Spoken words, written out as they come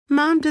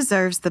Mom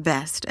deserves the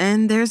best,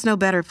 and there's no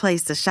better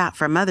place to shop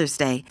for Mother's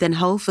Day than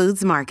Whole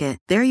Foods Market.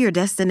 They're your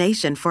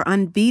destination for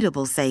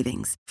unbeatable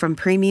savings, from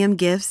premium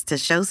gifts to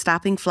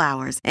show-stopping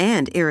flowers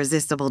and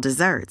irresistible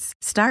desserts.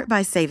 Start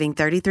by saving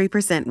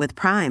 33% with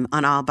Prime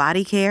on all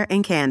body care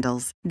and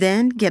candles.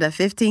 Then get a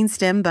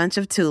 15-stem bunch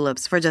of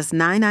tulips for just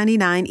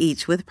 $9.99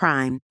 each with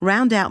Prime.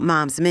 Round out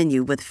Mom's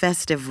menu with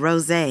festive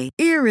rosé,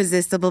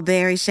 irresistible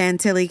berry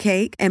chantilly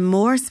cake, and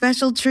more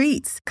special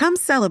treats. Come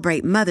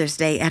celebrate Mother's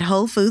Day at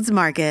Whole Foods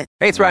Market.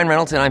 Hey, it's Ryan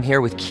Reynolds, and I'm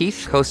here with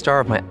Keith, co-star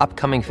of my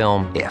upcoming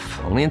film, If,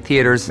 only in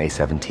theaters May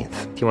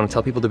 17th. Do you want to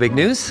tell people the big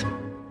news?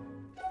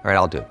 All right,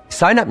 I'll do it.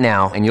 Sign up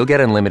now and you'll get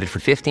unlimited for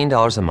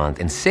 $15 a month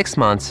and 6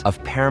 months of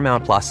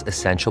Paramount Plus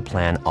Essential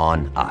Plan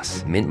on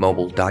us.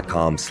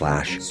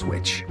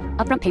 MintMobile.com/switch.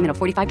 Upfront payment of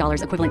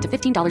 $45 equivalent to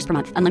 $15 per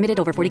month. Unlimited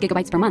over 40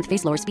 gigabytes per month.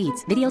 Face lower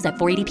speeds. Videos at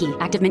 480p.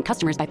 Active Mint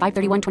customers by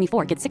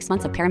 531.24 get 6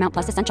 months of Paramount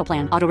Plus Essential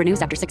Plan. Auto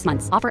renews after 6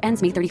 months. Offer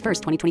ends May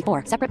 31st,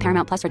 2024. Separate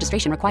Paramount Plus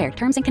registration required.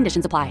 Terms and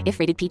conditions apply if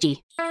rated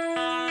PG.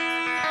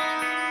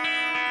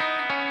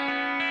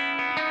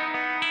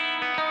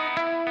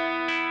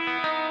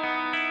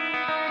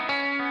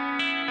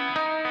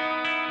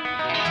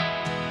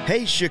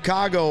 Hey,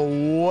 Chicago,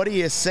 what do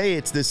you say?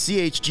 It's the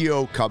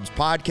CHGO Cubs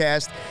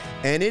podcast,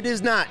 and it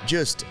is not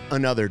just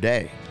another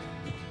day.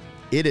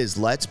 It is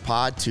Let's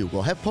Pod 2.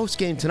 We'll have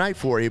postgame tonight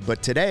for you,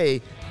 but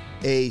today,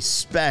 a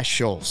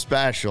special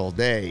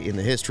day in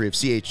the history of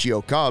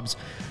CHGO Cubs.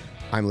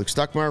 I'm Luke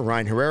Stuckmeyer,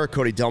 Ryan Herrera,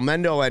 Cody Del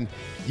Mendo, and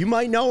you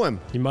might know him.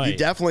 You might. You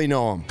definitely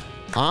know him.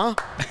 Huh?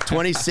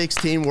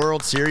 2016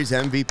 World Series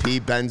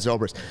MVP, Ben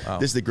Zobrist. Wow.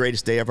 This is the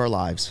greatest day of our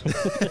lives.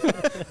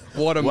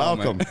 What a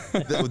Welcome.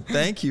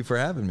 Thank you for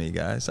having me,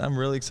 guys. I'm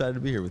really excited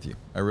to be here with you.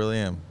 I really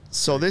am.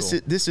 So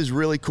this is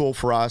really cool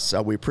for us.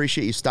 We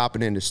appreciate you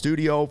stopping into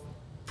studio.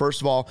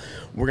 First of all,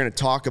 we're going to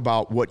talk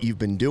about what you've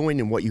been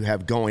doing and what you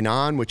have going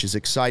on, which is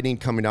exciting,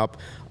 coming up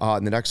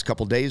in the next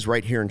couple days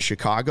right here in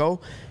Chicago,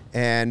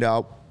 and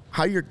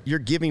how you're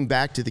giving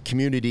back to the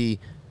community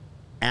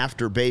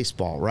after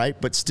baseball, right?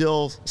 But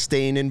still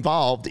staying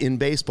involved in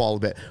baseball a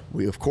bit.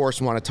 We, of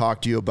course, want to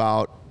talk to you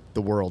about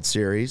the World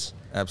Series.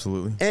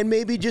 Absolutely. And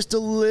maybe just a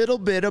little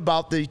bit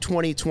about the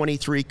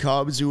 2023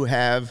 Cubs who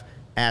have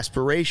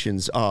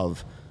aspirations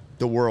of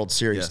the World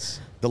Series. Yes.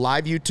 The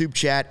live YouTube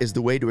chat is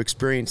the way to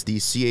experience the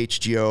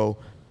CHGO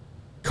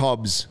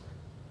Cubs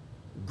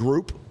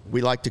group, we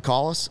like to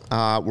call us.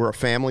 We're a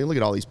family. Look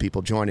at all these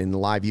people joining the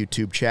live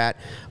YouTube chat.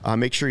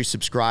 Make sure you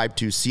subscribe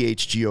to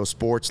CHGO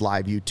Sports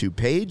live YouTube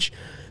page.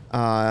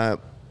 And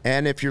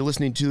if you're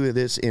listening to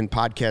this in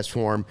podcast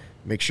form,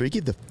 make sure you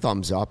give the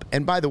thumbs up.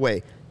 And by the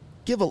way,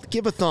 give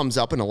a thumbs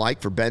up and a like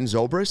for Ben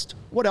Zobrist.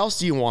 What else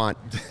do you want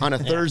on a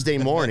Thursday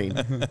morning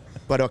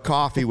but a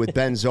coffee with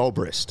Ben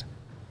Zobrist?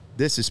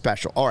 This is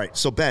special. All right,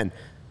 so Ben.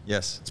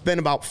 Yes. It's been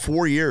about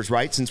 4 years,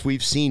 right, since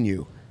we've seen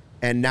you.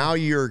 And now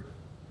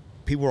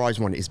people are always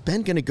wondering, is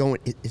Ben going to go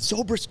in? Is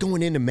Zobrist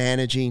going into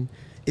managing?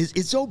 Is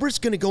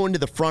Zobrist going to go into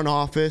the front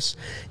office?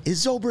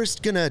 Is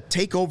Zobrist going to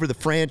take over the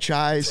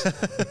franchise?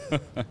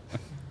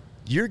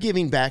 You're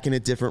giving back in a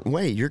different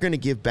way. You're going to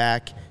give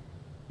back.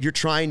 You're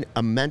trying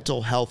a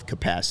mental health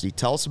capacity.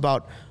 Tell us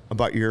about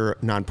your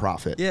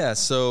nonprofit. Yeah,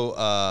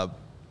 so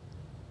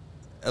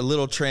a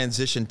little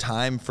transition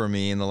time for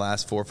me in the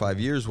last 4 or 5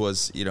 years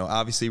was,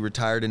 obviously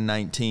retired in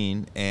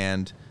 19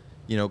 and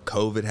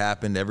COVID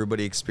happened.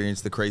 Everybody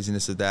experienced the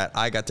craziness of that.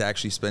 I got to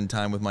actually spend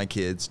time with my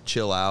kids,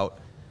 chill out,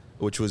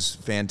 which was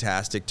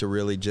fantastic to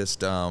really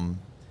just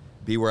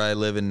be where I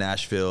live in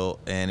Nashville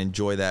and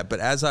enjoy that. But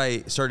as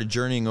I started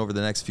journeying over the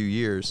next few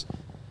years,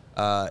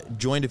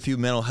 joined a few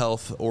mental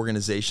health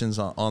organizations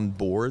on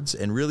boards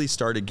and really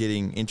started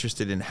getting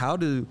interested in how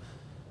do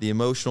the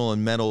emotional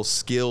and mental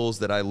skills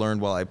that I learned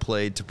while I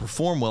played to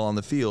perform well on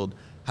the field,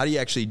 how do you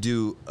actually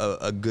do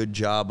a good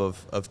job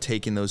of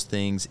taking those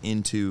things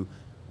into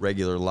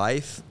regular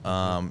life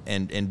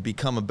and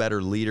become a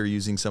better leader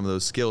using some of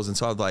those skills. And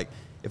so I was like,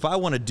 if I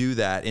want to do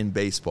that in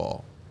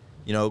baseball,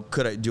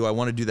 do I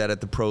want to do that at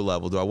the pro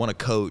level? Do I want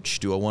to coach?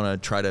 Do I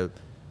want to try to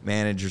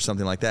manage or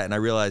something like that? And I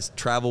realized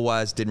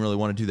travel-wise, didn't really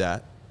want to do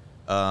that.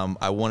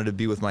 I wanted to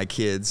be with my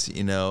kids,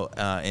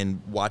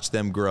 and watch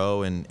them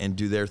grow and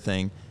do their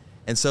thing.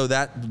 And so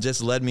that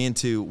just led me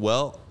into,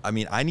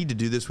 I need to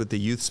do this with the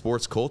youth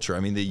sports culture.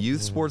 The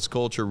youth sports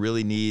culture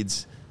really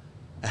needs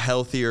a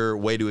healthier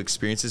way to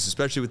experience this,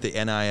 especially with the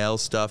NIL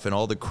stuff and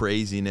all the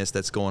craziness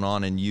that's going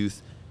on in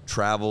youth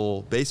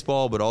travel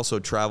baseball, but also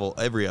travel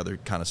every other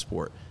kind of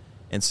sport.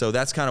 And so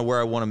that's kind of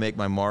where I want to make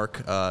my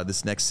mark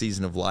this next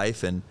season of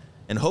life. And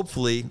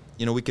hopefully,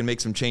 we can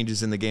make some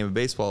changes in the game of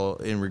baseball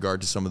in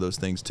regard to some of those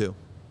things too.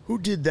 Who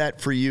did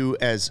that for you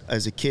as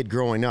a kid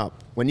growing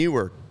up? When you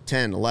were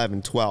 10,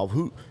 11, 12,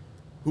 who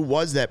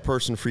was that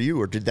person for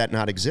you, or did that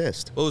not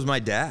exist? Well, it was my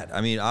dad.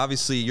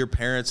 Obviously, your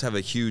parents have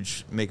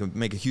make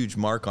a huge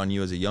mark on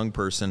you as a young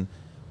person,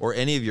 or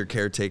any of your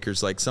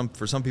caretakers. Like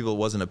for some people, it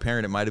wasn't a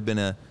parent; it might have been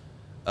an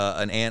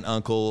aunt,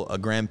 uncle, a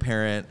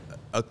grandparent,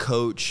 a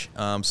coach.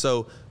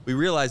 So we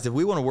realized if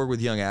we want to work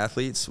with young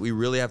athletes, we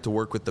really have to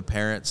work with the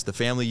parents, the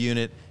family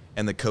unit,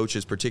 and the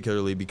coaches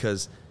particularly,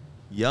 because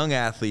young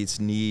athletes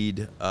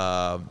need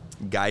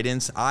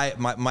guidance.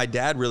 My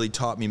dad really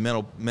taught me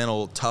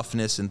mental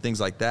toughness and things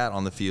like that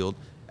on the field,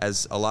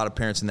 as a lot of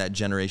parents in that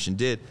generation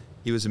did.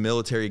 He was a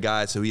military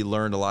guy, so he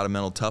learned a lot of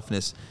mental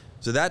toughness.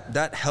 So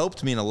that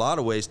helped me in a lot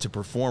of ways to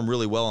perform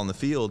really well on the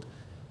field.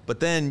 But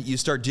then you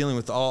start dealing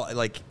with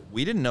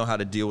we didn't know how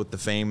to deal with the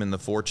fame and the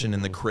fortune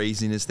and the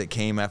craziness that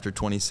came after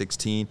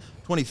 2016.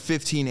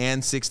 2015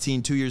 and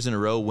 16, 2 years in a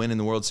row, winning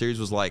the World Series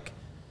was like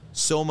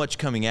so much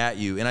coming at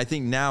you. And I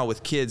think now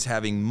with kids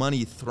having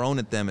money thrown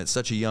at them at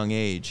such a young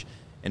age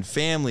and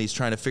families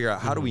trying to figure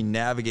out how do we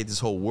navigate this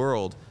whole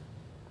world,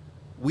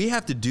 we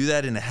have to do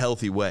that in a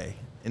healthy way.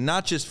 And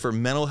not just for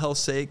mental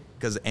health's sake,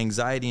 because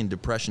anxiety and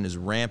depression is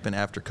rampant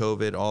after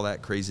COVID, all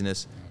that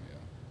craziness.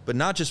 But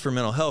not just for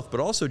mental health, but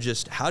also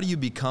just how do you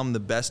become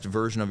the best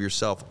version of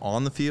yourself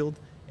on the field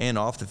and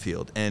off the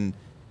field. And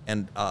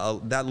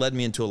that led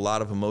me into a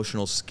lot of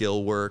emotional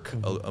skill work,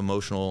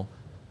 emotional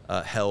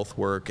health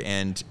work,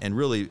 and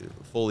really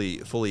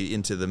fully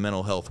into the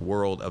mental health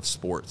world of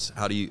sports.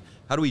 How do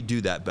we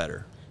do that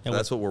better? So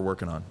that's what we're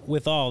working on.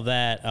 With all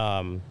that,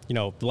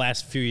 the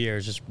last few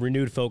years, just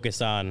renewed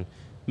focus on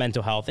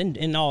mental health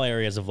in all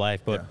areas of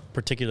life, but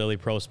particularly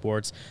pro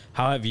sports.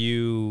 How have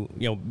you,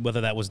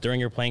 whether that was during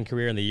your playing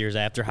career and the years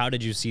after, how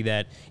did you see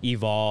that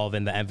evolve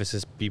and the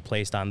emphasis be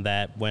placed on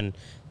that when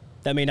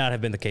that may not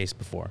have been the case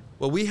before?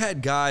 Well, we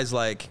had guys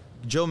like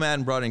Joe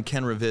Madden brought in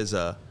Ken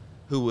Ravizza,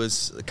 who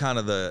was kind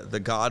of the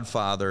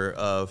godfather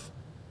of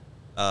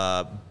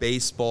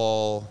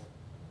baseball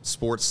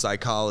sports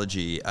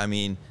psychology. I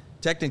mean,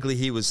 technically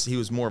he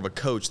was more of a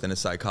coach than a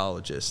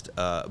psychologist,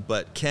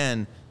 but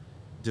Ken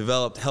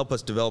helped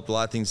us develop a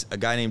lot of things. A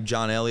guy named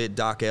John Elliott,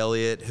 Doc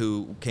Elliott,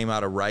 who came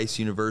out of Rice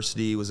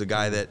University, was a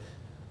guy that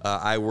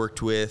I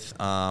worked with,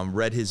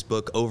 read his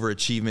book,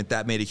 Overachievement.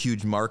 That made a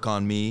huge mark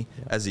on me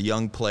as a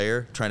young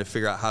player, trying to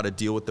figure out how to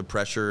deal with the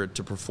pressure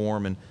to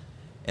perform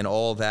and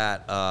all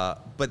that.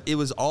 But it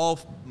was all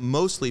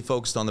mostly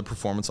focused on the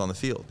performance on the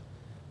field.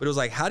 But it was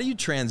like, how do you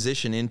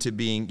transition into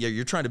being,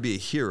 you're trying to be a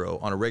hero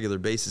on a regular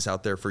basis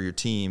out there for your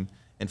team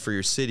and for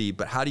your city,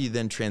 but how do you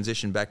then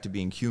transition back to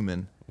being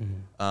human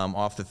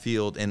off the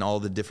field and all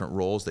the different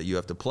roles that you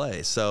have to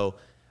play? So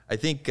I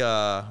think,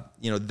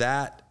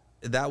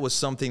 that was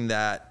something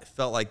that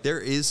felt like there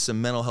is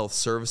some mental health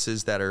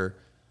services that are,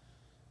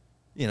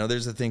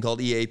 there's a thing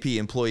called EAP,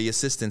 employee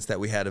assistance, that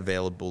we had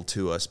available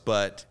to us.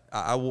 But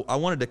I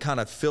wanted to kind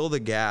of fill the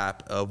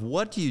gap of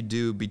what do you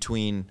do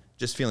between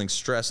just feeling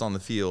stress on the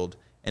field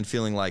and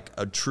feeling like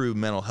a true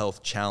mental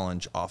health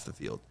challenge off the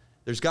field.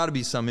 There's got to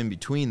be some in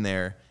between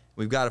there.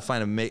 We've got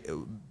to make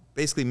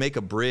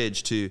a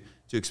bridge to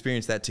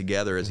experience that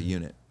together as a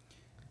unit.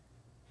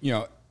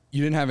 You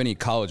didn't have any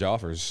college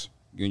offers,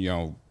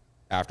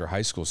 after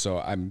high school. So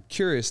I'm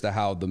curious to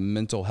how the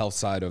mental health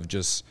side of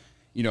just,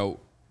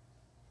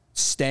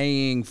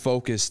 staying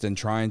focused and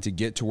trying to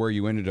get to where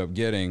you ended up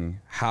getting,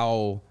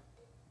 how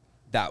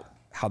that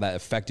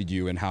affected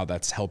you and how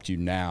that's helped you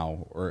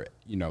now, or,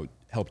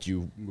 helped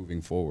you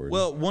moving forward.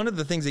 Well, one of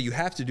the things that you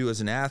have to do as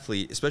an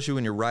athlete, especially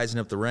when you're rising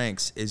up the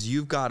ranks, is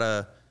you've got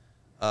to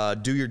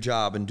do your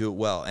job and do it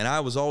well. And I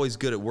was always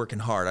good at working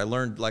hard. I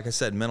learned, like I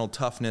said, mental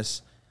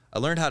toughness. I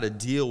learned how to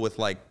deal with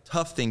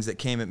tough things that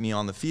came at me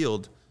on the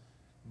field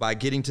by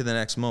getting to the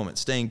next moment,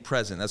 staying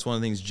present. That's one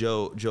of the things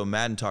Joe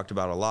Madden talked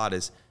about a lot,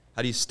 is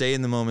how do you stay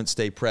in the moment,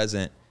 stay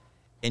present?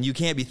 And you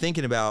can't be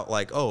thinking about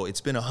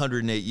it's been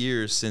 108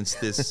 years since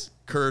this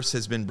curse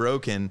has been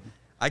broken.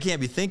 I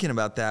can't be thinking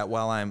about that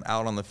while I'm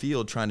out on the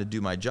field trying to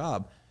do my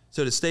job.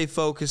 So to stay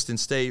focused and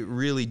stay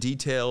really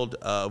detailed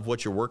of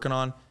what you're working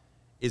on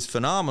is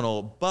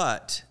phenomenal.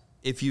 But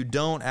if you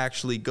don't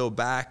actually go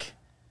back,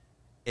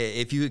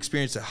 if you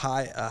experience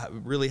a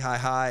really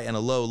high and a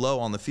low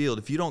on the field,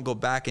 if you don't go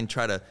back and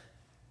try to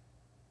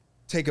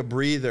take a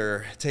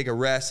breather, take a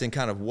rest, and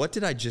kind of, what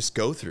did I just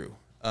go through?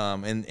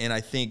 And I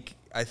think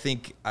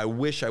I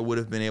wish I would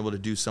have been able to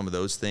do some of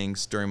those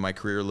things during my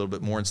career a little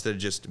bit more instead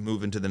of just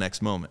moving to the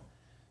next moment.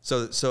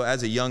 So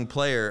as a young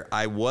player,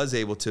 I was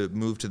able to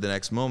move to the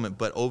next moment,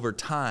 but over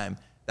time,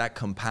 that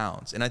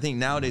compounds. And I think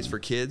nowadays for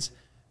kids,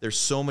 there's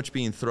so much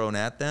being thrown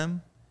at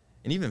them,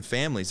 and even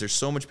families, there's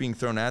so much being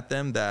thrown at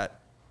them that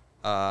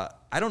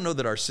I don't know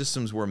that our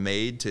systems were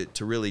made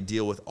to really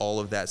deal with all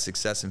of that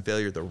success and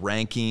failure, the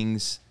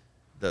rankings,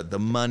 the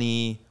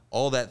money,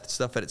 all that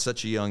stuff at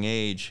such a young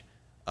age.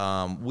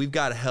 We've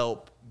got to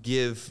help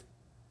give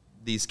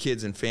these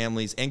kids and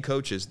families and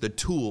coaches the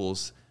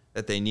tools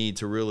that they need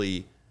to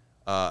really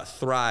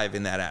thrive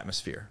in that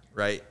atmosphere,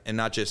 right? And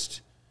not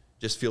just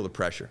feel the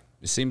pressure.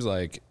 It seems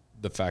like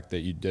the fact that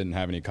you didn't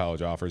have any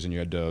college offers and you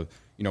had to,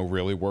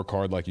 really work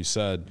hard, like you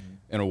said,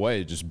 in a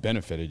way, it just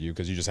benefited you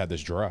because you just had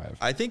this drive.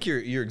 I think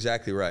you're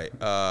exactly right.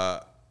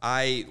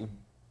 I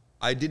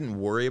didn't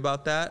worry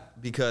about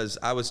that because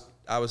I was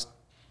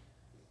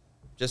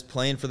just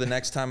playing for the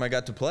next time I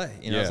got to play.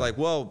 I was like,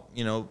 well,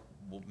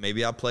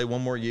 maybe I'll play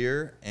one more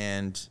year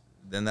and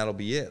then that'll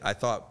be it. I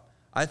thought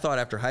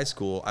after high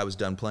school I was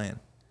done playing.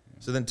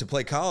 So then to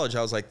play college,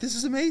 I was like, this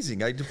is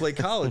amazing. I get to play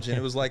college. And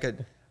it was like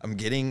I'm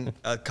getting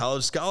a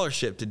college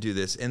scholarship to do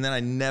this. And then I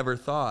never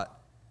thought,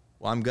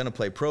 well, I'm going to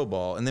play pro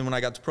ball. And then when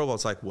I got to pro ball,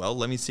 it's like, well,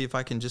 let me see if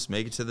I can just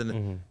make it to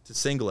to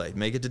single A,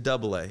 make it to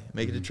double A,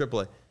 make it to triple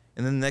A.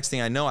 And then the next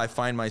thing I know, I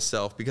find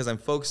myself, because I'm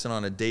focusing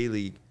on a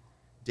daily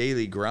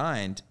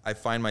grind, I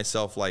find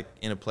myself like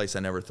in a place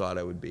I never thought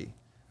I would be.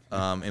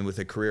 And with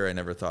a career I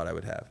never thought I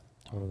would have.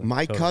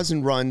 My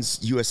cousin runs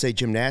USA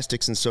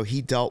Gymnastics, and so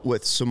he dealt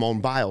with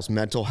Simone Biles'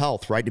 mental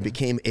health, right? It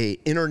became a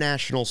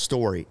international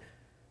story.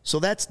 So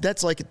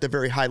that's like at the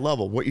very high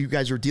level. What you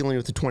guys were dealing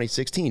with in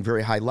 2016,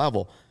 very high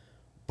level.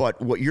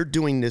 But what you're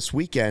doing this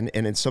weekend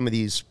and in some of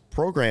these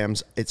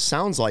programs, it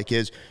sounds like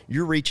is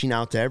you're reaching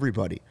out to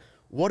everybody.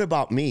 What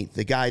about me,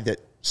 the guy that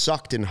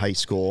sucked in high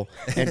school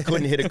and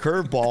couldn't hit a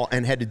curveball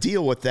and had to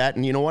deal with that?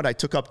 And you know what? I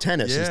took up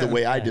tennis is the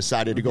way I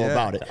decided to go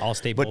about it.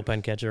 All-state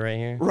bullpen catcher right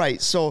here.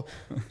 Right. So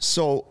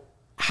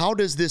how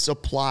does this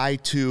apply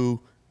to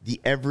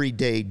the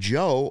everyday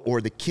Joe or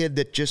the kid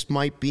that just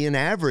might be an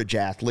average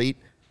athlete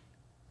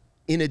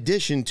in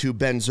addition to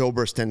Ben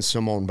Zobrist and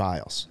Simone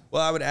Biles?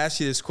 Well, I would ask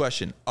you this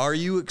question. Are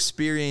you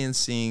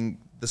experiencing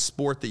the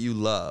sport that you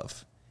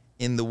love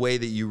in the way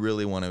that you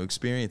really want to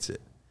experience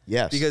it?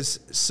 Yes. Because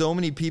so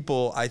many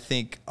people, I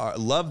think,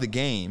 love the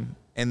game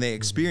and they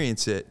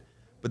experience it,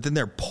 but then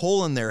they're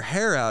pulling their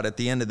hair out at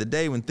the end of the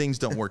day when things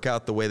don't work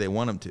out the way they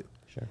want them to.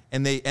 Sure.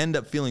 And they end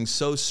up feeling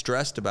so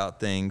stressed about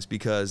things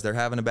because they're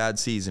having a bad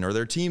season or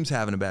their team's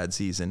having a bad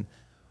season,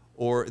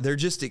 or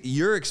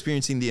you're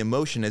experiencing the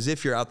emotion as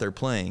if you're out there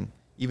playing,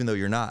 even though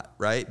you're not,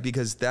 right?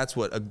 Because that's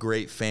what a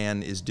great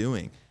fan is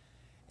doing.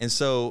 And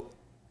so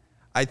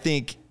I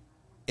think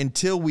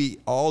until we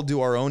all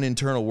do our own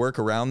internal work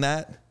around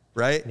that,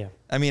 right? Yeah.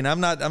 I mean,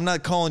 I'm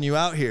not calling you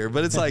out here,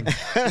 but it's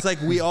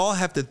like we all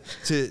have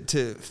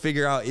to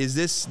figure out, is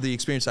this the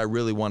experience I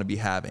really want to be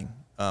having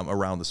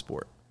around the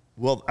sport?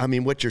 Well, I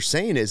mean, what you're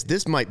saying is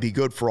this might be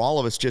good for all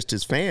of us just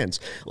as fans.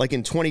 Like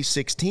in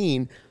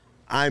 2016,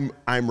 I'm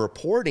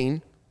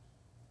reporting,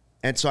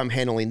 and so I'm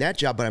handling that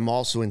job, but I'm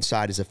also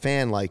inside as a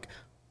fan, like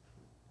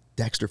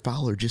Dexter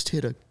Fowler just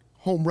hit a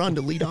home run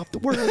to lead off the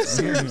World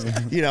Series,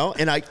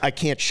 and I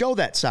can't show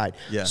that side.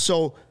 Yeah.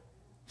 So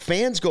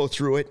fans go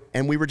through it,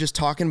 and we were just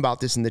talking about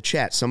this in the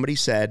chat. Somebody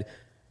said,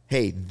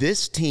 hey,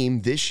 this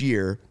team this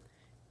year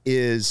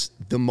is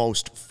the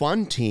most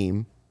fun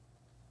team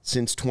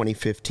since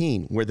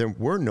 2015, where there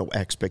were no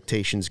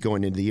expectations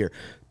going into the year.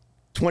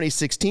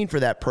 2016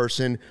 for that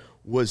person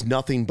was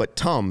nothing but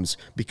Tums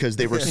because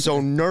they were so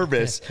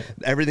nervous.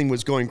 Everything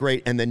was going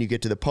great, and then you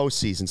get to the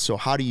postseason. So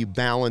how do you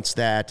balance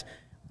that?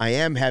 I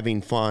am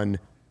having fun,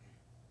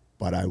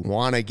 but I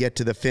want to get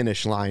to the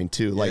finish line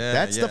too.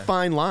 That's the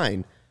fine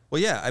line.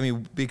 Well, yeah, I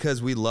mean,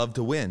 because we love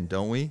to win,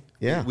 don't we?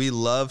 Yeah. We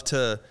love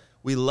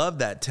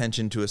that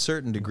tension to a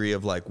certain degree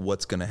of like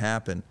what's going to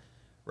happen,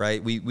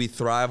 right? We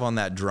thrive on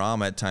that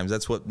drama at times.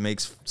 That's what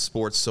makes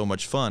sports so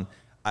much fun.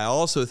 I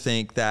also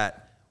think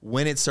that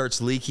when it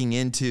starts leaking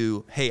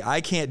into, hey,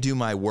 I can't do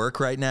my work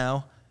right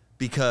now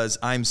because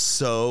I'm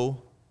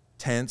so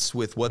tense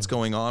with what's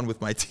going on with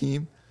my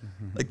team,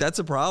 like that's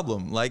a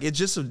problem. Like it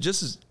just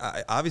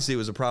obviously it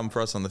was a problem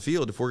for us on the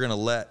field if we're going to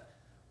let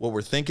what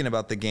we're thinking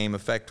about the game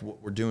affect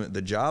what we're doing,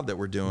 the job that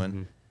we're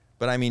doing.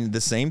 But I mean,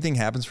 the same thing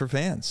happens for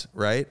fans,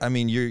 right? I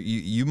mean,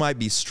 you might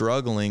be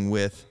struggling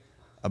with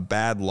a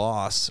bad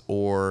loss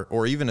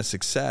or even a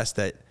success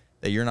that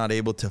you're not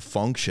able to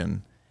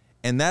function.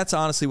 And that's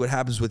honestly what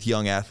happens with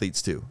young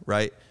athletes too,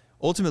 right?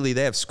 Ultimately,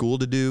 they have school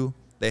to do.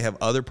 They have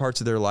other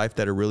parts of their life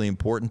that are really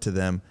important to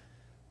them.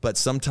 But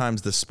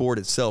sometimes the sport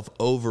itself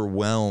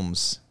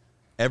overwhelms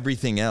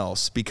everything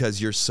else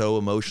because you're so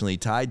emotionally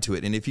tied to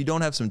it. And if you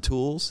don't have some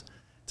tools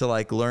to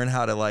like learn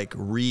how to like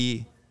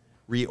reorder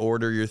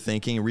your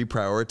thinking,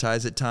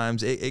 reprioritize at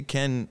times, it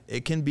can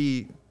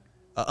be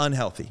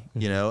unhealthy,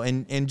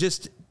 and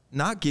just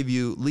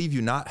leave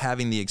you not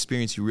having the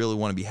experience you really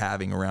want to be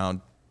having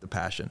around the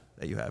passion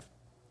that you have.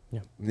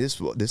 Yeah.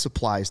 This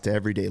applies to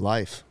everyday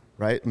life,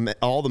 right?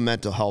 All the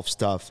mental health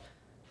stuff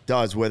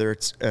does, whether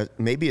it's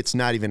maybe it's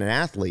not even an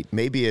athlete.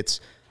 Maybe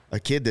it's a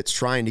kid that's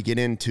trying to get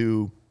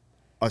into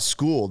a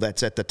school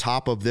that's at the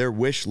top of their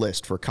wish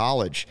list for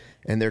college,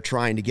 and they're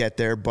trying to get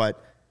there,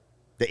 but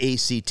the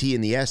ACT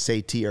and the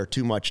SAT are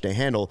too much to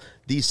handle.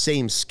 These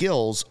same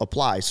skills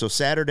apply. So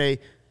Saturday,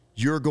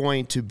 you're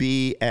going to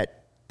be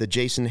at the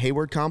Jason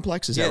Hayward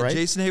complex, is that right?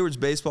 Yeah, Jason Hayward's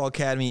Baseball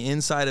Academy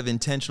inside of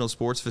Intentional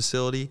Sports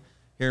Facility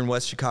here in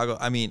West Chicago.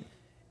 I mean,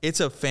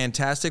 it's a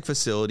fantastic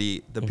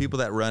facility. The people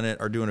that run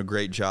it are doing a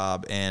great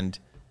job, and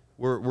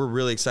we're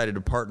really excited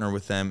to partner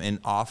with them and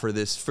offer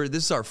this.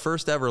 This is our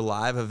first ever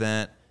live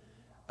event.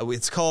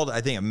 It's called,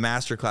 I think, a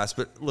master class,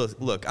 but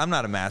look, I'm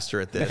not a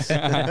master at this.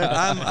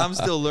 I'm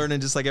still learning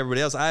just like everybody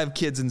else. I have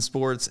kids in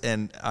sports,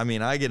 and I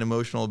mean, I get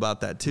emotional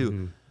about that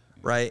too.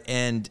 Right.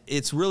 And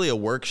it's really a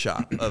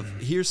workshop of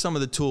here's some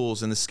of the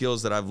tools and the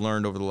skills that I've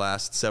learned over the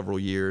last several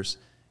years,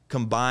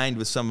 combined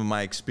with some of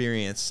my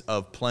experience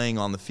of playing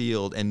on the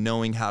field and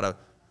knowing how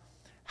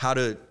how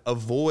to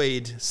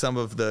avoid some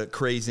of the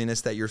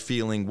craziness that you're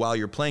feeling while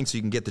you're playing so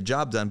you can get the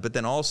job done. But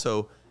then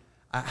also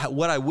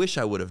what I wish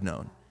I would have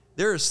known.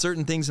 There are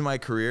certain things in my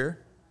career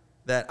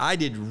that I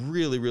did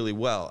really, really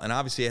well. And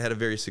obviously I had a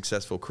very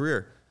successful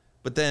career.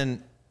 But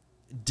then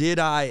did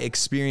I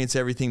experience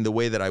everything the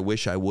way that I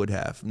wish I would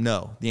have?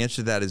 No. The answer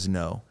to that is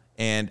no.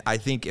 And I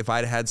think if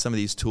I'd had some of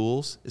these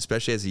tools,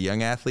 especially as a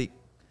young athlete,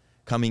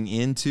 coming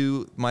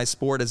into my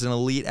sport as an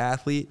elite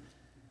athlete,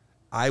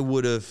 I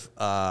would have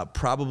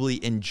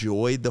probably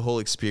enjoyed the whole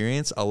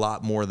experience a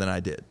lot more than I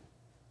did.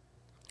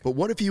 But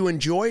what if you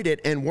enjoyed it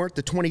and weren't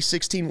the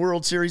 2016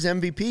 World Series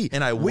MVP?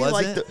 And I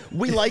wasn't?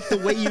 We like the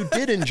way you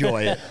did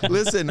enjoy it.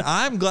 Listen,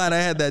 I'm glad I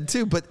had that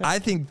too. But I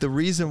think the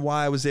reason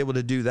why I was able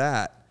to do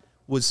that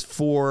was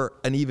for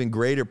an even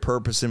greater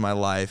purpose in my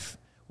life,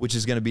 which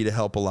is going to be to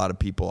help a lot of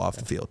people off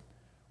the field.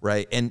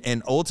 Right.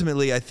 And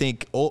ultimately, I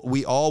think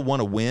we all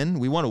want to win.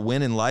 We want to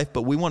win in life,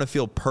 but we want to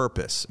feel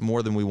purpose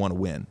more than we want to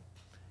win.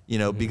 You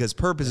know, because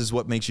purpose is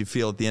what makes you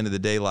feel at the end of the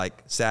day,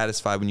 like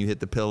satisfied when you hit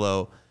the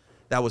pillow.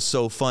 That was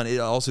so fun. It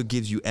also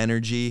gives you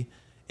energy.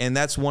 And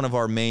that's one of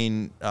our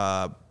main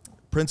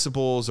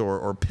principles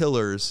or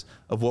pillars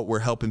of what we're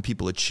helping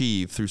people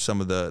achieve through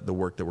some of the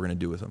work that we're going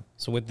to do with them.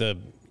 So with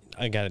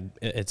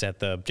it's at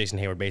the Jason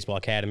Hayward Baseball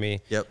Academy.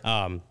 Yep.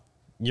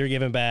 You're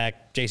giving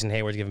back, Jason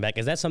Hayward's giving back.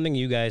 Is that something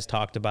you guys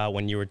talked about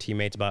when you were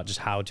teammates about just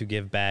how to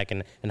give back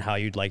and how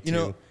you'd like to? You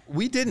know,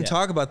 we didn't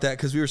talk about that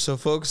because we were so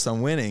focused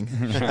on winning.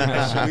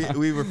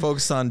 we were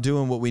focused on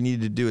doing what we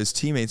needed to do as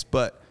teammates.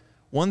 But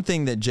one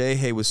thing that Jay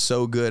Hay was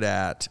so good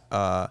at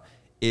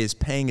is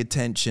paying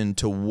attention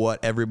to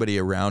what everybody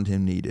around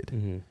him needed.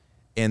 Mm-hmm.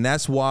 And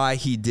that's why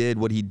he did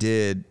what he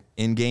did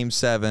in Game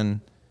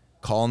 7,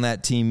 calling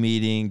that team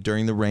meeting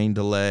during the rain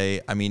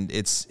delay. I mean,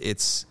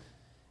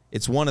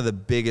 it's one of the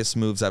biggest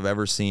moves I've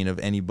ever seen of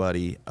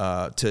anybody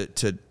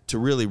to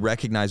really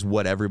recognize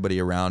what everybody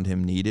around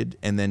him needed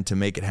and then to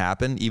make it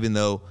happen, even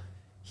though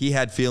he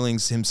had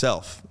feelings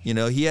himself. You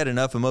know, he had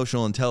enough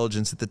emotional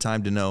intelligence at the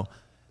time to know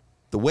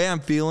the way I'm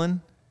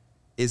feeling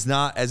is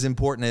not as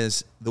important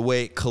as the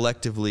way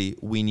collectively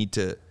we need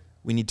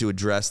to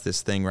address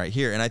this thing right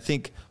here. And I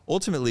think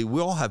ultimately we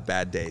all have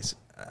bad days.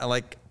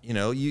 Like, you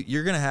know,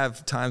 you're going to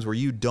have times where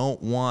you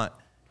don't want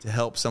to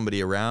help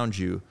somebody around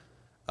you.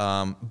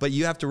 But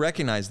you have to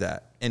recognize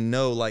that and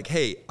know, like,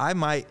 hey, I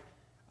might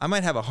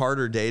have a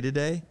harder day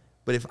today,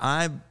 but if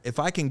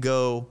I can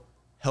go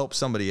help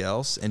somebody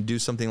else and do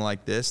something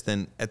like this,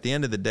 then at the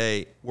end of the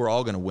day, we're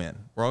all going to win.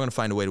 We're all going to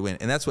find a way to win.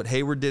 And that's what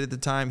Hayward did at the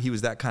time. He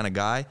was that kind of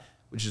guy,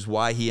 which is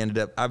why he ended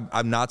up,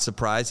 I'm not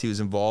surprised he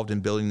was involved in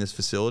building this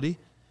facility.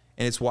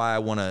 And it's why I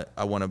want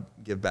to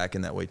give back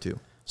in that way too.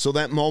 So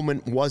that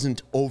moment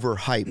wasn't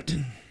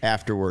overhyped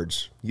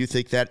afterwards. You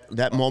think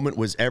that moment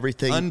was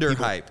everything?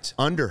 Underhyped.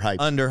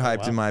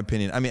 Underhyped, in my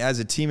opinion. I mean, as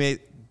a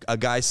teammate, a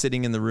guy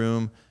sitting in the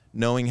room,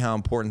 knowing how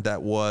important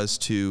that was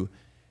to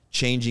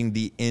changing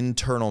the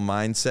internal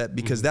mindset,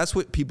 because that's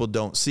what people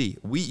don't see.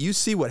 You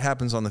see what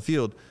happens on the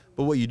field,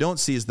 but what you don't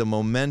see is the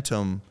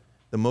momentum,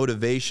 the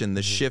motivation,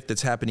 the shift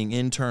that's happening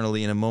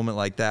internally in a moment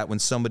like that when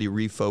somebody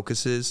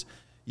refocuses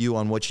you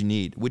on what you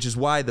need, which is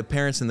why the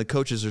parents and the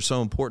coaches are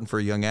so important for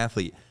a young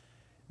athlete.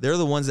 They're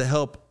the ones that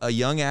help a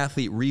young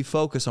athlete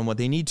refocus on what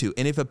they need to.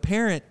 And if a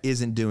parent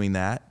isn't doing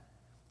that,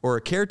 or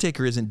a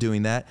caretaker isn't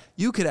doing that,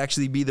 you could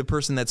actually be the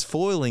person that's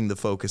foiling the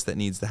focus that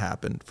needs to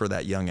happen for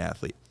that young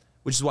athlete,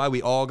 which is why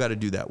we all got to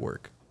do that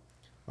work.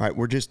 All right,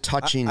 we're just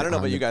touching. I don't know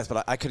about you guys,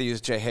 but I could have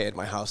used Jay Hay at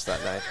my house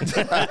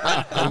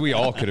that night. We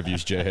all could have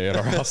used Jay Hay at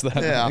our house that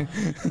night.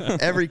 Yeah,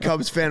 every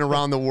Cubs fan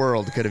around the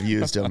world could have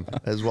used him,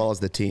 as well as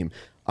the team.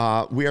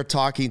 We are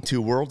talking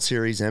to World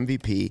Series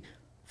MVP,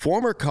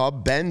 former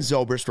Cub Ben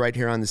Zobrist, right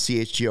here on the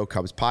CHGO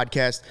Cubs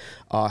podcast.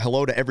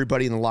 Hello to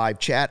everybody in the live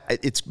chat.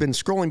 It's been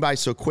scrolling by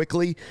so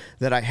quickly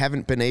that I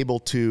haven't been able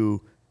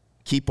to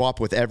keep up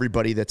with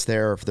everybody that's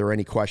there. If there are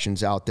any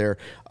questions out there,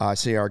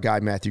 see our guy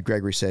Matthew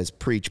Gregory says,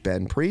 "Preach,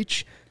 Ben,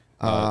 preach."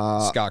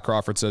 Scott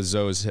Crawford says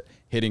Zoe's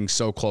hitting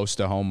so close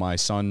to home. My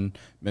son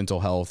mental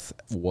health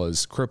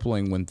was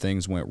crippling when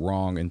things went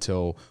wrong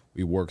until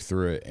we worked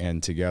through it,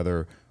 and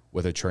together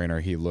with a trainer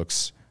he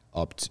looks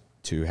up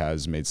to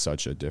has made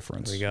such a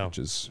difference. There you go. Which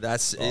is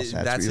That's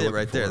awesome. it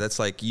right for. there. That's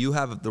like you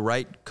have the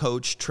right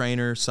coach,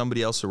 trainer,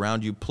 somebody else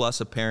around you,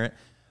 plus a parent.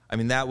 I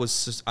mean, that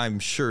was just, I'm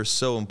sure,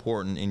 so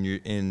important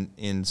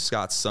in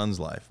Scott's son's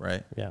life,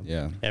 right?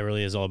 Yeah. It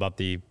really is all about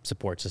the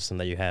support system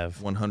that you have.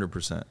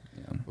 100%.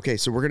 Okay,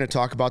 so we're going to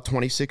talk about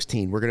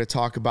 2016. We're going to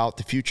talk about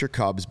the future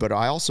Cubs, but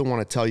I also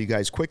want to tell you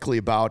guys quickly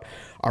about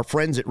our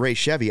friends at Ray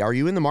Chevy. Are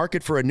you in the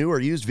market for a new or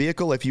used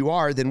vehicle? If you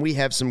are, then we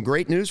have some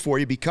great news for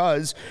you,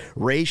 because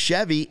Ray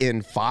Chevy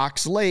in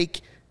Fox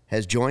Lake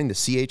has joined the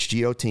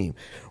CHGO team.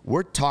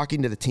 We're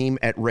talking to the team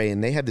at Ray,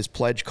 and they have this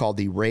pledge called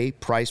the Ray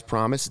Price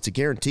Promise. It's a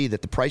guarantee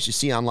that the price you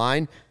see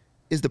online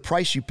is the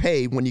price you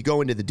pay when you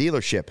go into the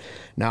dealership.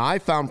 Now, I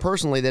found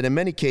personally that in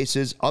many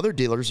cases, other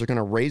dealers are going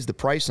to raise the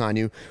price on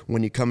you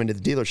when you come into the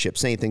dealership,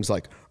 saying things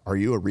like, are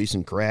you a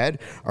recent grad?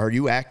 Are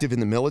you active in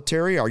the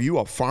military? Are you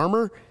a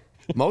farmer?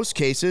 Most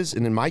cases,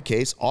 and in my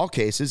case, all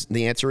cases,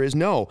 the answer is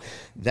no.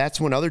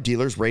 That's when other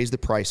dealers raise the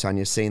price on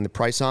you, saying the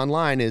price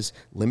online is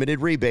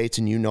limited rebates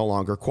and you no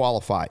longer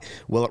qualify.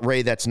 Well, at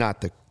Ray, that's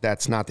not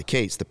the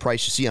case. The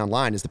price you see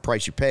online is the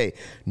price you pay.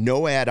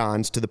 No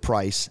add-ons to the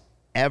price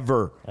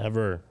ever.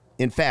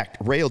 In fact,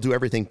 Ray will do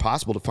everything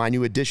possible to find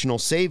you additional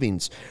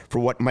savings for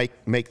what might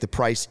make the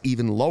price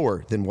even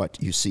lower than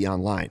what you see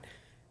online.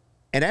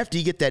 And after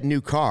you get that new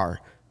car,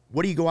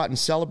 what do you go out and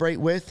celebrate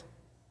with?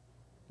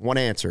 One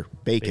answer,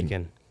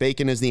 bacon.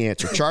 Bacon is the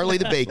answer. Charlie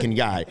the Bacon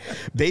Guy.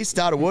 Based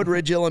out of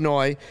Woodridge,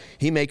 Illinois,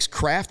 he makes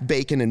craft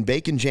bacon and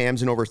bacon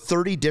jams in over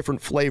 30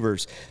 different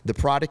flavors. The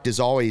product is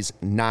always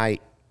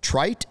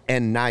nitrite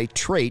and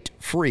nitrate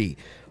free.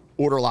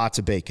 Order lots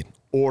of bacon.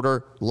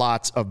 Order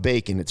lots of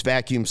bacon. It's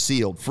vacuum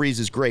sealed,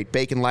 freezes great.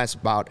 Bacon lasts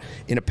about,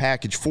 in a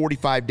package,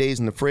 45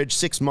 days in the fridge,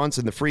 6 months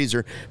in the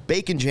freezer.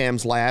 Bacon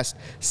jams last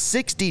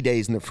 60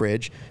 days in the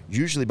fridge,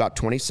 usually about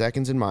 20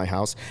 seconds in my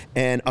house,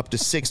 and up to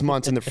 6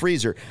 months in the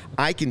freezer.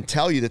 I can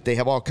tell you that they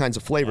have all kinds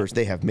of flavors.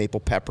 They have maple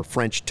pepper,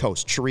 French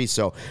toast,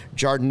 chorizo,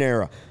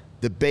 giardiniera.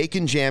 The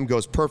bacon jam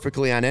goes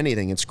perfectly on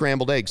anything, and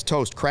scrambled eggs,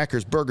 toast,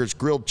 crackers, burgers,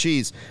 grilled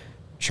cheese.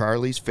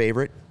 Charlie's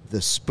favorite,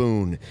 the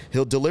spoon.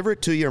 He'll deliver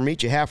it to you or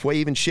meet you halfway,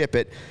 even ship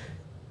it.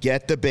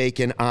 Get the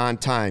bacon on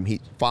time.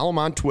 Follow him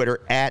on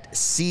Twitter at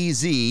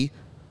CZ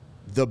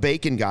the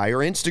Bacon Guy, or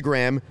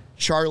Instagram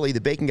Charlie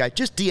the Bacon Guy.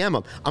 Just DM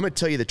him. I'm going to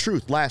tell you the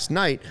truth. Last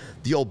night,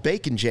 the old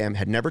bacon jam,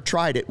 had never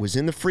tried it, was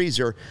in the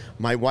freezer.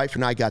 My wife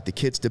and I got the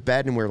kids to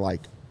bed, and we're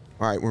like,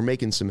 all right, we're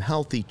making some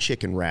healthy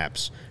chicken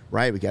wraps,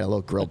 right? We got a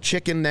little grilled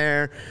chicken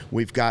there.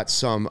 We've got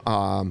some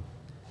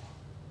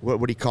what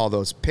do you call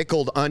those?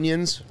 Pickled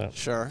onions.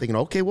 Sure. Thinking,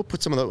 okay, we'll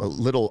put some of the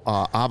little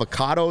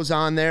avocados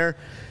on there.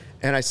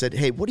 And I said,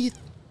 hey, what do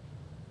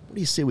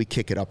you say we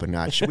kick it up a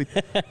notch?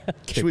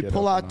 Should we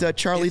pull out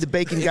Charlie the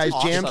Bacon Guy's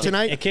awesome. jam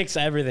tonight? It kicks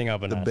everything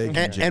up a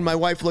notch. And my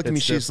wife looked at me.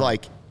 She's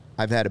like,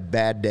 I've had a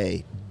bad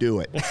day. Do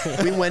it.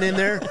 We went in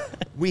there.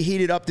 We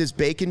heated up this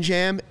bacon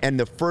jam. And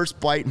the first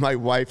bite, my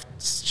wife,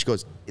 she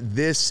goes,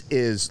 this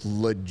is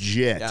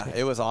legit. Yeah,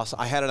 it was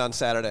awesome. I had it on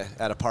Saturday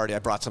at a party. I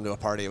brought some to a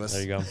party. It was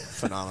there you go.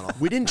 Phenomenal.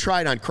 We didn't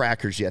try it on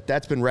crackers yet.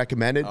 That's been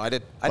recommended. I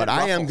did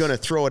I am going to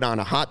throw it on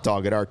a hot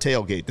dog at our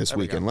tailgate this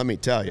weekend. Let me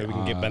tell you. We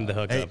can get Ben the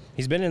hook up.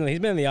 He's been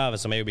in the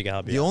office, so maybe we can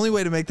help you. The only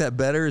way to make that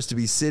better is to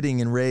be sitting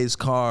in Ray's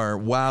car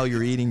while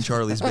you're eating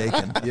Charlie's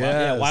bacon.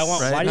 Yeah.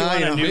 Why do you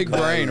want a new big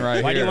brain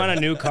right Why here. do you want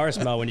a new car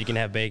smell when you can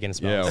have bacon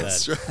smell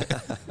instead?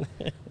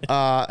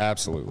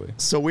 Absolutely.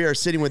 So we are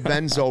sitting with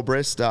Ben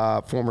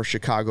Zobrist, former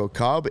Chicago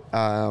Cub,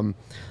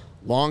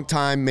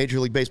 longtime Major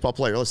League Baseball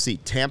player. Let's see,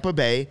 Tampa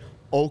Bay,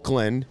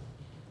 Oakland,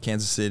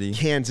 Kansas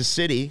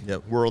City,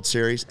 yep. World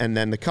Series, and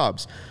then the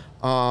Cubs.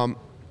 How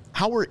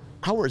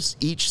is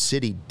each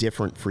city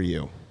different for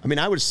you? I mean,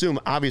 I would assume,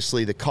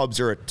 obviously, the Cubs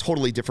are a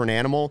totally different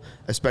animal,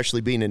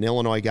 especially being an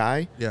Illinois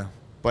guy. Yeah.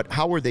 But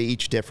how were they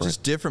each different?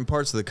 Just different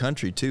parts of the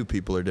country, too.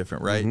 People are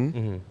different, right?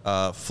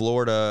 Mm-hmm.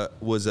 Florida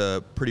was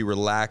a pretty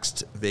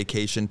relaxed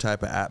vacation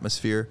type of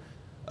atmosphere.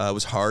 It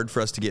was hard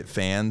for us to get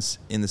fans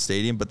in the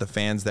stadium, but the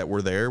fans that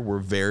were there were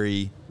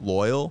very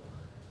loyal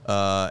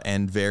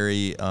and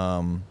very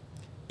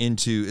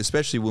into,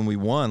 especially when we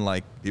won,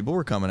 like, people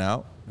were coming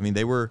out. I mean,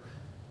 they were,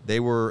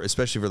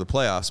 especially for the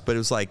playoffs, but it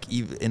was like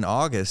in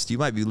August, you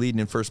might be leading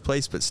in first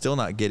place, but still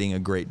not getting a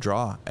great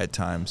draw at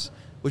times,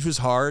 which was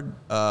hard.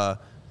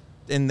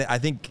 And I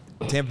think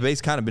Tampa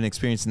Bay's kind of been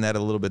experiencing that a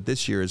little bit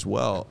this year as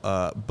well.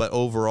 But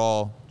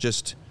overall,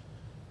 just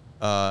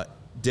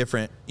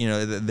different. You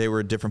know, they were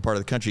a different part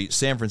of the country.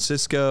 San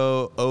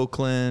Francisco,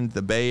 Oakland,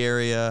 the Bay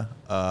Area.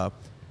 I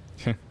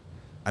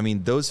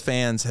mean, those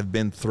fans have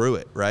been through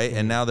it, right?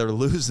 And now they're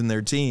losing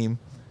their team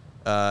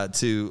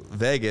to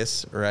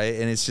Vegas, right?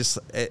 And it's just,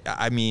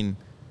 I mean,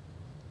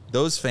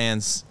 those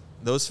fans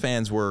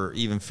were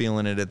even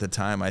feeling it at the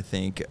time, I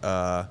think.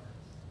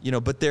 You know,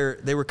 but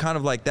they were kind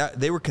of like that.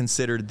 They were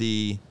considered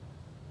the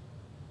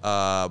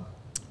Tampa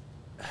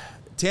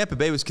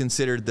Bay was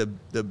considered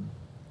the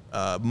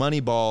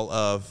Moneyball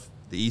of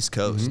the East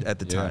Coast at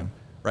the time,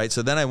 right?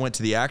 So then I went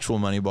to the actual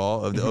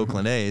Moneyball of the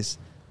Oakland A's.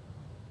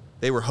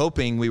 They were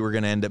hoping we were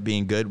going to end up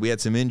being good. We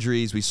had some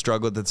injuries. We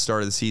struggled at the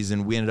start of the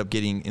season. We ended up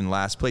getting in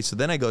last place. So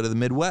then I go to the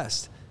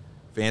Midwest.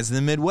 Fans in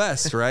the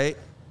Midwest, right?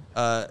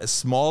 A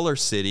smaller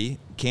city.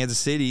 Kansas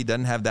City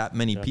doesn't have that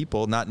many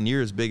people, not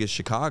near as big as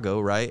Chicago,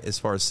 right, as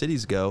far as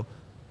cities go.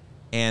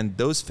 And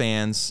those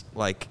fans,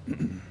 like,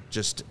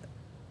 just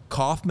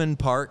Kauffman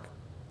Park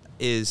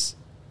is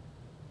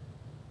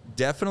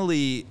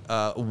definitely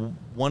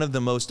one of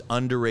the most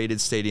underrated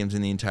stadiums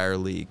in the entire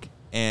league.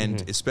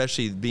 And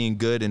especially being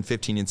good in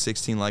 15 and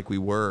 16 like we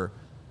were,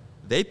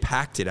 they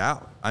packed it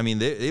out. I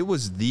mean, it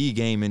was the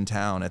game in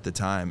town at the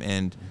time.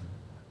 And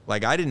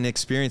like, I didn't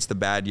experience the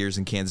bad years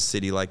in Kansas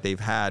City like they've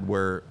had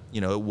where,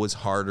 you know, it was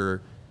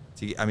harder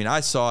to, I mean, I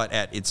saw it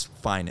at its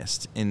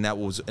finest, and that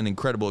was an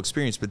incredible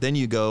experience. But then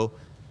you go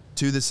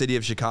to the city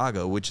of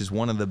Chicago, which is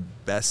one of the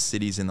best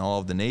cities in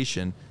all of the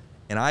nation.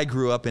 And I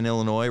grew up in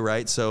Illinois,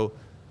 right? So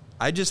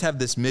I just have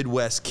this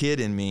Midwest kid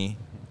in me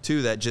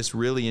too, that just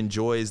really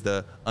enjoys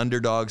the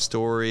underdog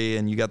story,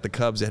 and you got the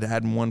Cubs that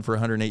hadn't won for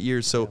 108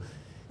 years. So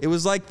it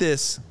was like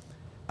this.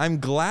 I'm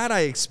glad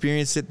I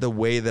experienced it the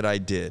way that I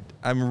did.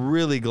 I'm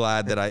really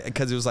glad that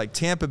because it was like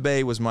Tampa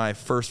Bay was my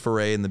first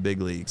foray in the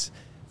big leagues.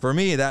 For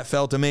me, that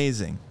felt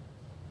amazing.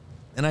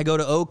 And I go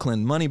to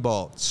Oakland,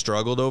 Moneyball,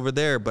 struggled over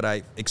there, but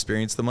I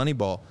experienced the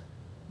Moneyball.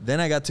 Then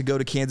I got to go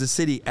to Kansas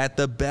City at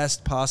the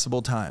best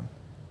possible time,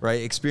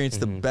 right? Experienced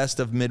the best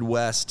of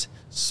Midwest,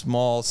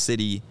 small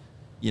city,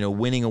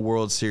 winning a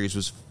World Series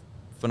was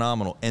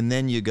phenomenal. And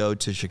then you go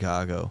to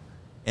Chicago.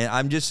 And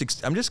I'm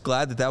just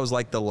glad that was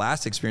like the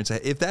last experience.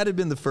 If that had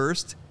been the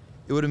first,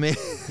 it would have made,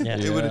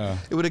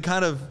 it would have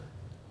kind of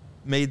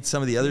made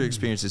some of the other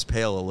experiences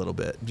pale a little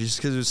bit, just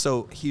because it was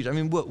so huge. I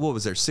mean, what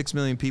was there? 6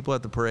 million people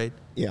at the parade?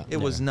 Yeah. It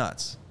was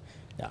nuts.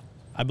 Yeah.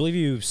 I believe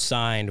you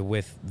signed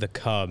with the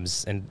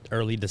Cubs in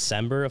early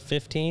December of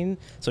 15,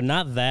 so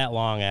not that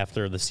long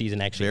after the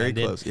season actually ended.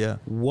 Very close, yeah.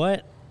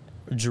 What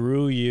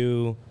drew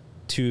you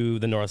to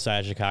the north side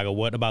of Chicago?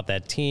 What about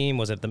that team?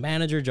 Was it the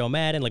manager, Joe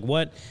Madden? Like,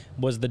 what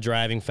was the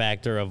driving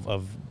factor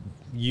of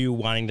you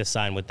wanting to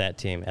sign with that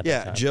team at the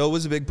time? Joe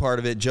was a big part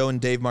of it. Joe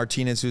and Dave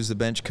Martinez, who's the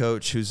bench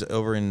coach, who's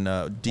over in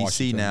D.C.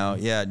 Washington. now.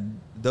 Yeah,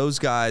 those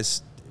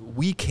guys,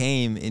 we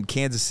came in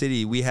Kansas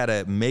City. We had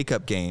a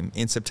makeup game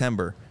in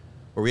September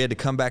where we had to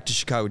come back to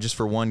Chicago just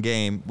for one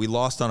game. We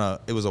lost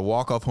it was a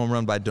walk-off home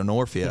run by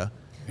Donorfia,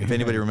 if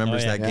anybody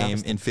remembers that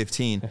game in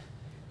 15.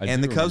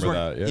 And the Cubs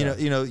were,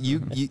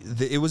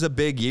 it was a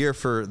big year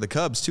for the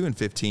Cubs too in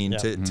 15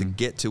 to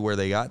get to where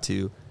they got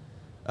to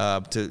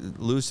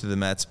lose to the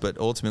Mets, but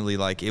ultimately,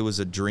 like, it was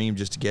a dream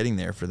just getting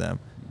there for them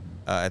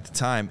at the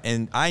time.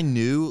 And I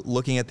knew,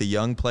 looking at the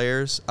young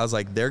players, I was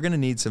like, they're going to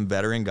need some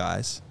veteran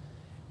guys.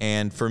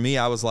 And for me,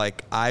 I was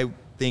like, I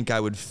think I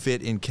would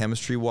fit in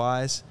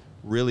chemistry-wise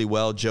really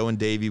well. Joe and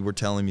Davey were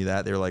telling me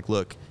that. They were like,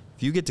 look,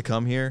 if you get to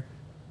come here,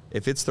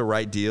 if it's the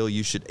right deal,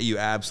 you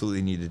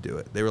absolutely need to do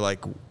it. They were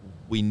like,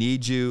 we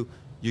need you.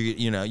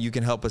 You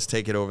can help us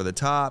take it over the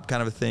top,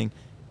 kind of a thing.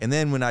 And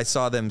then when I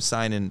saw them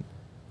signing,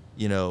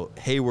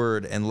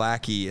 Hayward and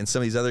Lackey and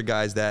some of these other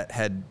guys that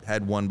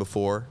had won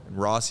before, and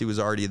Rossi was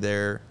already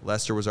there,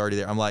 Lester was already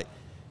there. I'm like,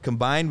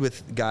 combined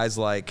with guys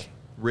like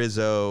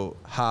Rizzo,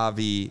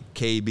 Javi,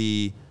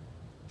 KB,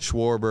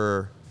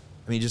 Schwarber,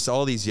 I mean, just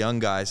all these young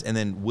guys, and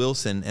then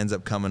Wilson ends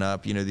up coming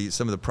up.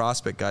 Some of the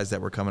prospect guys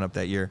that were coming up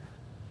that year.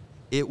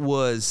 It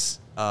was.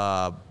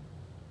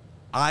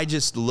 I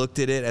just looked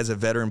at it as a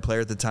veteran player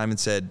at the time and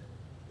said,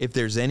 if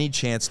there's any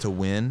chance to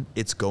win,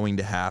 it's going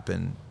to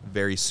happen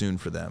very soon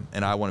for them,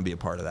 and I want to be a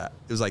part of that.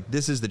 It was like,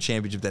 this is the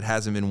championship that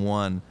hasn't been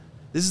won.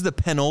 This is the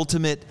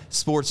penultimate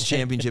sports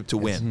championship to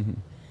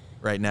win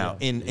right now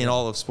in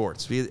all of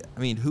sports. I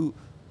mean,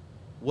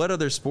 what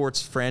other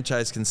sports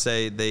franchise can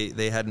say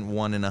they hadn't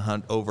won in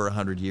over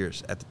 100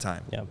 years at the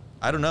time? Yeah.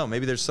 I don't know.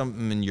 Maybe there's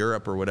something in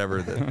Europe or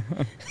whatever,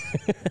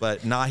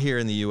 but not here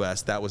in the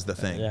U.S. That was the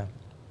thing. Yeah.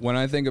 When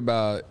I think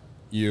about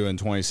you in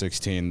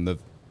 2016,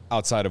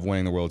 outside of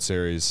winning the World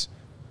Series,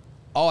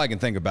 all I can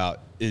think about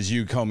is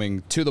you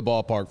coming to the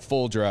ballpark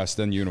full dressed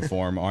in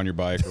uniform on your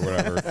bike or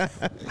whatever.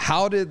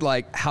 How did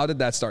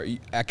that start?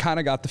 I kind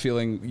of got the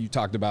feeling you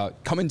talked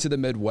about coming to the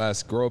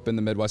Midwest, grow up in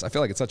the Midwest. I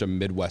feel like it's such a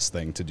Midwest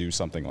thing to do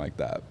something like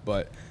that.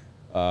 But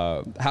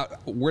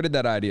where did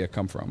that idea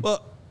come from?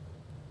 Well,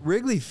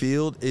 Wrigley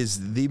Field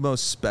is the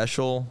most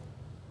special,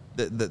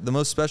 the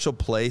most special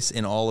place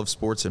in all of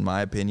sports, in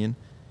my opinion,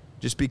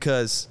 just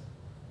because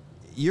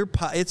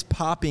it's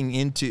popping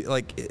into,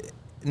 like,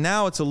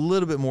 now it's a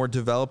little bit more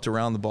developed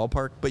around the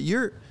ballpark, but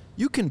you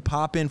can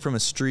pop in from a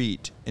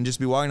street and just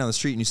be walking down the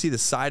street and you see the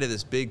side of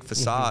this big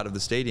facade of the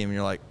stadium and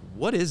you're like,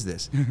 what is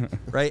this?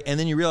 Right? And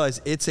then you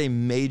realize it's a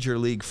major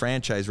league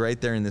franchise right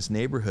there in this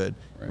neighborhood,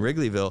 in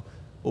Wrigleyville.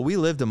 Well, we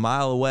lived a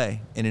mile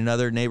away in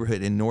another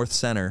neighborhood in North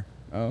Center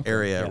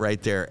area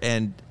right there.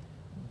 And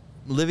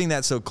living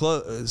that so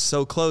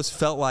close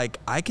felt like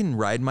I can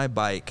ride my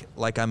bike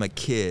like I'm a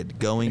kid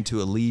going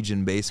to a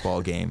Legion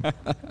baseball game.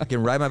 I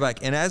can ride my bike,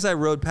 and as I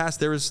rode past,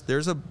 there's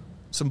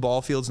some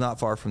ball fields not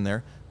far from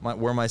there,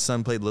 where my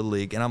son played Little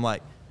League, and I'm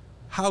like,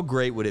 how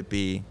great would it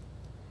be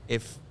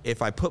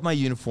if I put my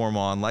uniform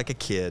on like a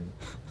kid,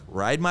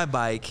 ride my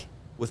bike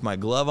with my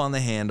glove on the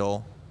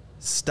handle,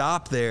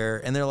 stop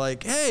there, and they're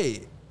like,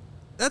 hey,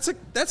 that's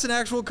an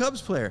actual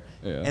Cubs player,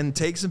 and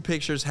take some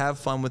pictures, have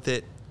fun with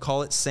it.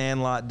 Call it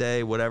Sandlot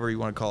Day, whatever you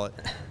want to call it,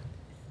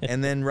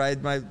 and then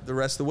ride the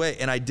rest of the way.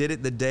 And I did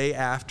it the day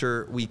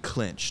after we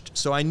clinched.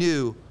 So I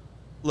knew,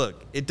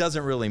 look, it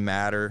doesn't really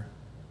matter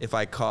if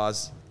I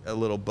cause a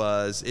little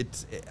buzz.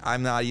 I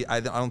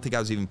don't think I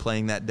was even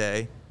playing that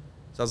day.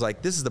 So I was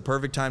like, this is the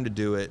perfect time to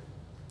do it.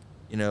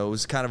 It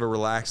was kind of a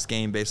relaxed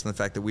game based on the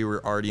fact that we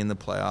were already in the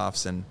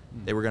playoffs and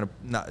they were going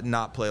to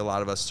not play a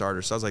lot of us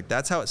starters. So I was like,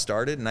 that's how it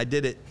started. And I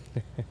did it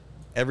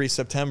every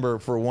September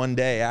for one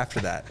day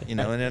after that, and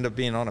ended up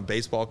being on a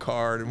baseball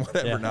card and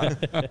whatever.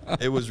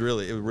 It was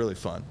really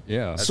fun.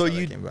 Yeah. So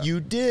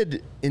you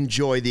did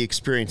enjoy the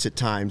experience at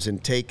times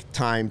and take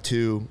time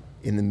to,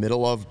 in the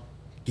middle of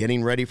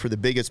getting ready for the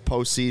biggest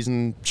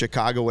postseason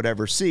Chicago would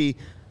ever see,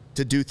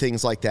 to do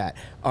things like that.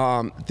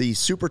 The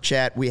super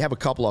chat, we have a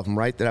couple of them,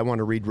 right, that I want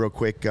to read real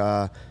quick.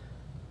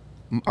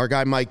 Our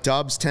guy Mike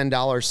Dubs,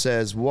 $10,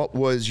 says, what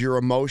was your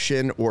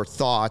emotion or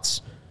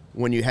thoughts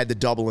when you had the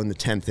double in the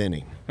 10th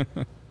inning?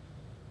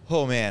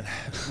 Oh, man.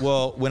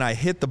 Well, when I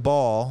hit the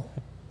ball,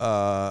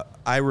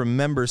 I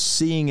remember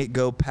seeing it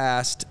go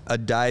past a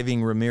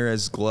diving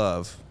Ramirez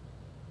glove.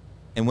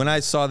 And when I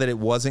saw that it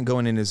wasn't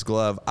going in his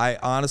glove, I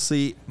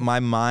honestly, my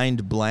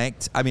mind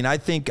blanked. I mean, I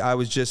think I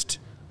was just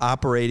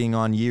operating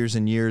on years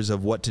and years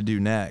of what to do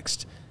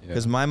next,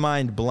 because my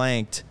mind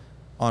blanked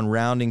on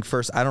rounding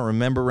first. I don't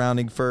remember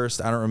rounding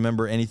first. I don't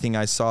remember anything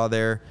I saw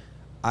there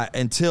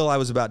until I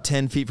was about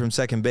 10 feet from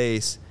second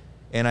base,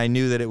 and I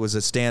knew that it was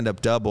a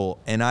stand-up double,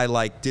 and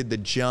I did the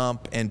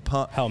jump and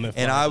pump, helmet,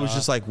 and I was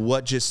just like,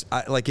 what just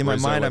in my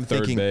mind I'm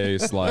thinking,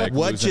 base,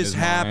 what just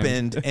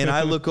happened? And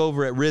I look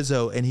over at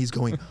Rizzo, and he's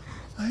going,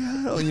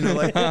 and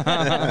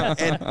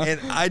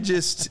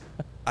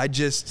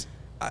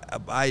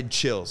I had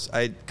chills.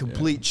 I had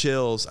complete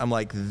chills. I'm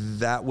like,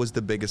 that was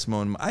the biggest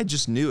moment. I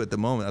just knew at the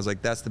moment. I was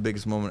like, that's the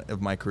biggest moment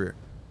of my career.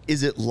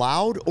 Is it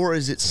loud or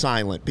is it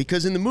silent?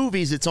 Because in the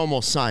movies, it's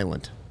almost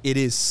silent. It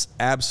is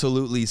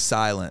absolutely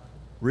silent.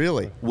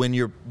 Really?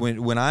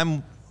 When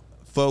I'm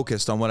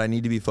focused on what I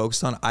need to be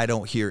focused on, I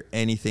don't hear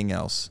anything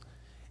else.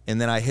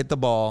 And then I hit the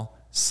ball,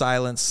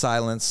 silence,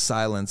 silence,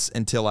 silence,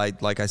 until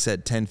like I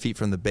said, 10 feet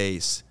from the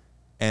base.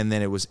 And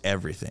then it was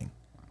everything.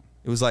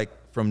 It was like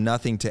from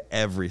nothing to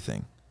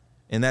everything.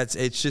 And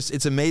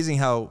it's amazing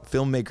how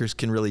filmmakers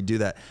can really do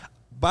that.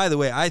 By the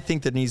way, I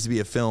think there needs to be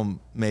a film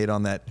made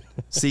on that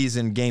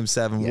season, Game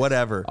 7,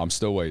 whatever. I'm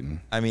still waiting.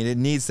 I mean, it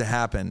needs to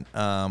happen.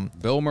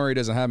 Bill Murray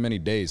doesn't have many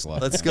days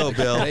left. Let's go,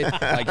 Bill.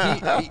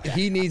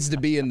 He needs to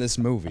be in this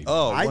movie.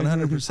 Oh,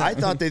 100%. I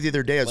thought that the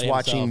other day I was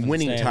watching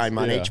Winning Time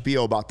on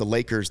HBO about the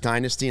Lakers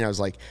dynasty, and I was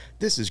like,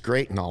 this is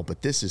great and all,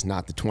 but this is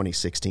not the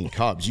 2016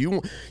 Cubs.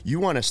 You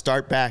want to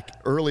start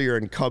back earlier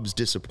in Cubs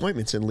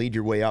disappointments and lead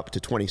your way up to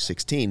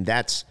 2016.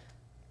 That's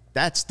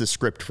the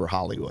script for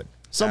Hollywood.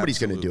 Somebody's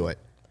going to do it.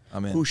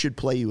 Who should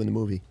play you in the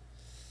movie?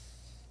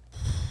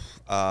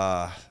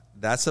 I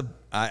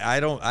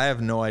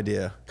have no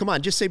idea. Come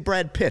on, just say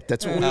Brad Pitt.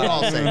 That's what we would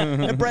all say.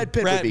 And Brad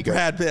Pitt would be good.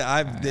 Brad Pitt.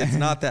 It's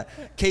not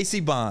that. Casey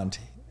Bond.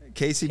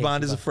 Casey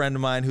Bond is a friend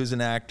of mine who's an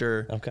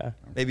actor. Okay.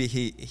 Maybe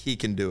he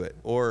can do it.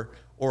 Or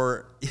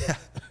we'll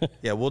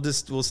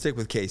stick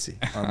with Casey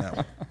on that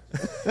one.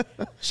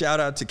 Shout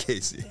out to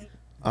Casey.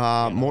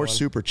 More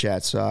super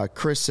chats.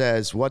 Chris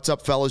says, what's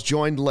up, fellas?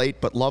 Joined late,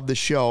 but love the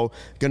show.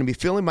 Going to be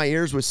filling my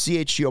ears with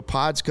CHGO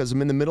pods because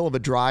I'm in the middle of a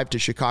drive to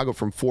Chicago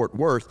from Fort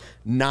Worth.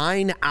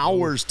 9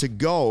 hours to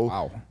go.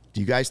 Wow.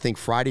 Do you guys think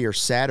Friday or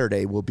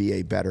Saturday will be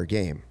a better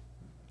game?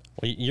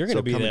 Well, you're going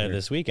to be there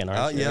this weekend,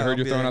 aren't you? I heard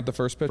you're throwing out the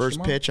first pitch First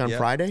tomorrow? pitch on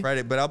Friday?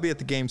 Friday, but I'll be at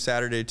the game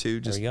Saturday too,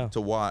 just to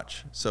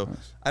watch. So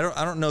nice. I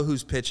don't know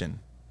who's pitching.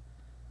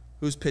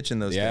 Who's pitching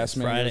those games?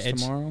 Friday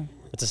tomorrow?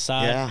 It's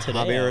Assad today.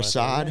 Javier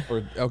Assad.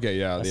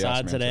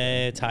 Assad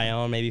today,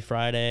 Tyone maybe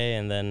Friday,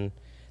 and then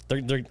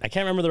I can't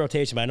remember the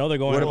rotation, but I know they're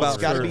going. What about?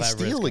 It's got to be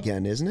Steele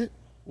again, isn't it?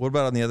 What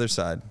about on the other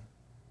side?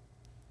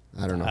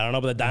 I don't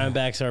know. But the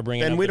Diamondbacks are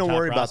bringing. And we don't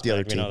worry about the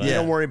other team. We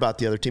don't worry about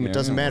the other team. It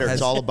doesn't matter.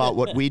 It's all about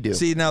what we do.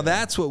 See, now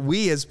that's what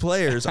we as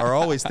players are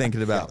always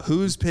thinking about.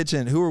 Who's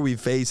pitching? Who are we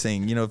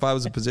facing? You know, if I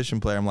was a position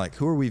player, I'm like,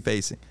 who are we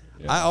facing?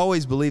 Yeah. I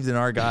always believed in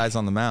our guys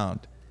on the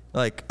mound.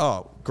 Like,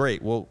 oh,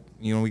 great. Well,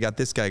 we got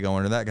this guy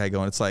going or that guy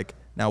going. It's like,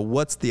 now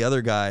what's the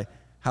other guy?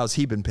 How's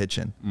he been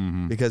pitching?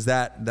 Mm-hmm. Because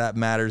that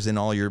matters in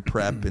all your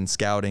prep and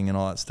scouting and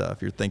all that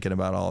stuff. You're thinking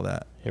about all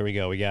that. Here we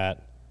go. We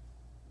got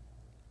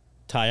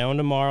Tyone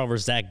tomorrow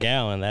versus Zach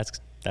Gallen. That's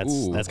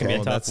gonna be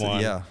a tough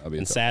one. Yeah.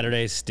 And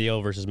Saturday,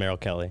 Steele versus Merrill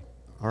Kelly.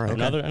 All right.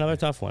 Another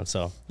tough one.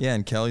 So yeah,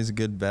 and Kelly's a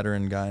good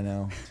veteran guy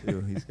now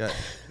too. He's got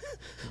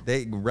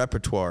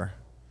repertoire.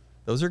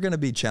 Those are going to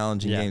be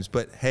challenging games.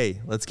 But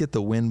hey, let's get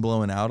the wind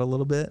blowing out a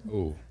little bit.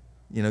 Ooh.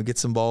 Get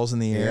some balls in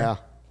the air. Yeah.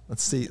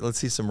 Let's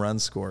see some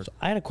runs scored. So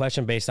I had a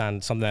question based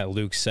on something that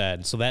Luke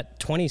said. So that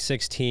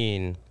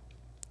 2016,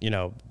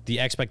 the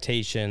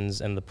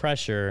expectations and the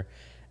pressure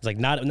is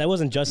and that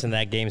wasn't just in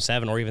that Game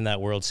 7 or even that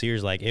World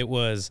Series. Like, it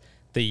was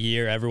the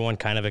year everyone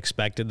kind of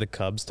expected the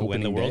Cubs to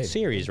win the World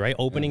Series, right?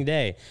 Opening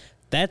day.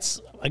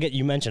 That's, again,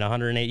 you mentioned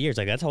 108 years.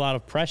 Like, that's a lot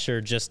of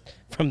pressure just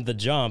from the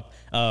jump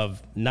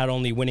of not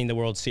only winning the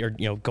World Series,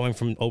 going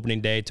from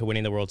opening day to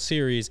winning the World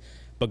Series,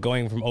 but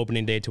going from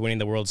opening day to winning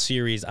the World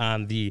Series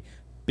on the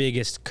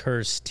biggest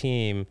cursed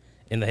team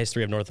in the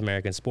history of North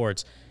American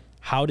sports.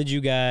 How did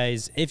you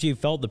guys, if you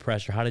felt the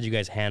pressure, how did you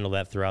guys handle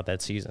that throughout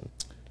that season?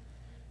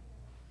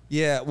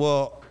 Yeah,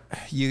 well,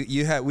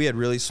 we had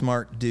really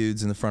smart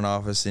dudes in the front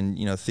office, and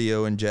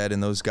Theo and Jed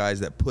and those guys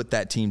that put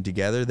that team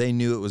together. They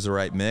knew it was the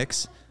right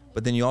mix.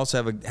 But then you also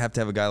have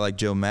to have a guy like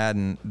Joe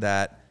Madden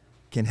that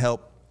can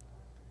help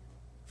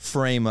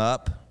frame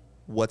up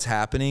what's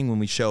happening when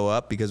we show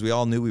up, because we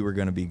all knew we were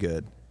going to be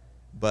good.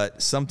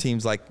 But some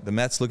teams, like the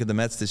Mets, look at the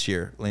Mets this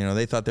year.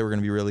 They thought they were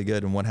going to be really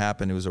good, and what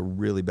happened? It was a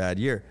really bad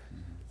year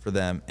for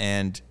them.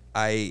 And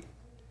I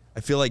I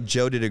feel like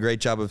Joe did a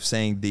great job of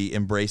saying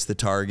embrace the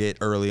target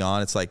early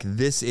on. It's like,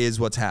 this is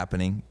what's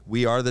happening.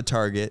 We are the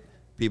target.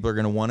 People are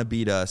going to want to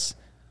beat us.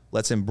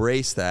 Let's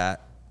embrace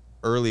that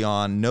early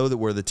on, know that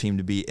we're the team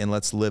to beat, and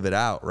let's live it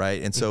out,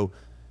 right? And so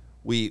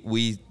we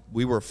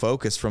were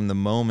focused from the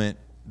moment,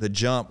 the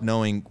jump,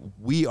 knowing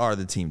we are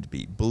the team to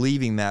beat,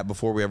 believing that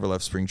before we ever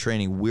left spring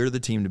training, we're the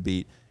team to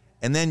beat.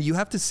 And then you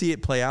have to see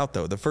it play out,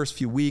 though. The first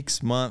few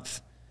weeks,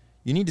 month,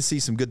 you need to see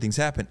some good things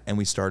happen. And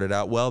we started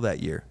out well that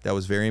year. That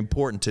was very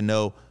important to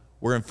know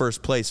we're in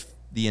first place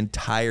the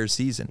entire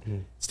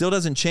season. Still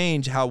doesn't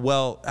change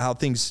how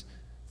things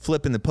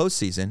flip in the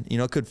postseason. You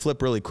know, it could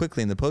flip really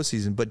quickly in the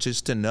postseason, but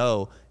just to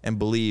know and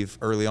believe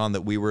early on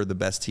that we were the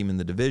best team in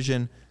the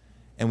division,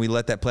 and we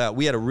let that play out.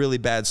 We had a really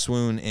bad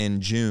swoon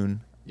in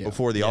June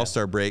before the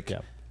All-Star break,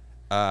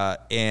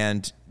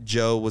 and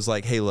Joe was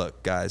like, hey,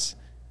 look, guys,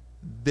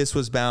 this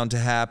was bound to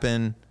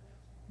happen.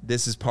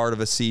 This is part of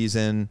a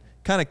season.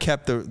 Kind of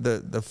kept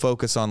the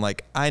focus on,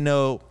 like, I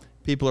know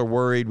people are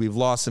worried. We've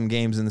lost some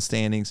games in the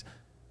standings.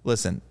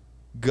 Listen,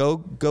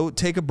 go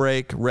take a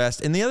break,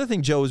 rest. And the other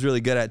thing Joe was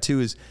really good at, too,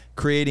 is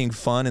creating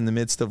fun in the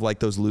midst of, like,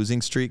 those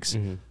losing streaks.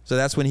 So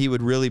that's when he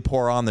would really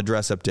pour on the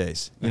dress-up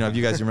days. You know, if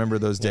you guys remember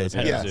those days.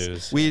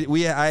 Yes.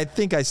 I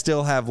think I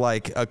still have,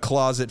 like, a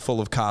closet full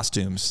of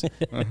costumes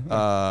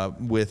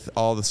with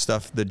all the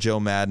stuff, the Joe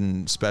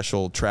Madden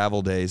special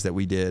travel days that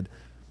we did.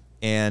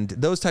 And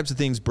those types of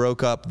things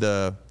broke up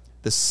the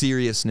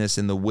seriousness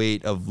and the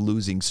weight of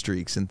losing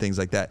streaks and things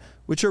like that,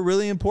 which are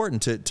really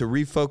important to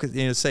refocus,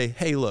 you know, say,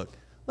 hey, look,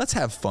 let's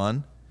have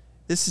fun.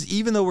 This is,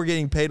 even though we're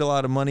getting paid a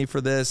lot of money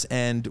for this,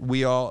 and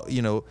we all,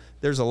 you know,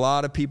 there's a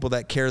lot of people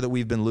that care that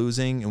we've been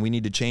losing and we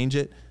need to change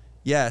it.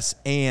 Yes,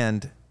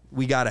 and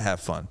we got to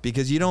have fun,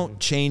 because you don't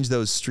change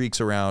those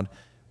streaks around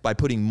by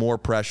putting more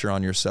pressure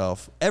on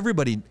yourself.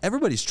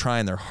 Everybody's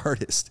trying their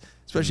hardest,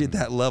 especially at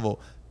that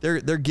level.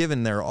 They're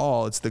giving their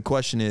all. It's the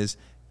question is,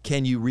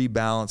 can you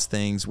rebalance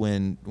things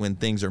when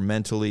things are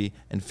mentally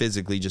and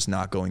physically just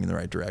not going in the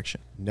right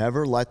direction?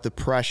 Never let the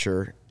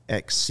pressure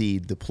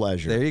exceed the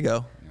pleasure. There you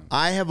go.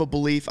 I have a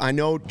belief. I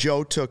know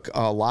Joe took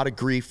a lot of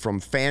grief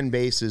from fan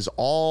bases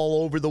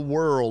all over the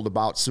world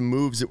about some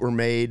moves that were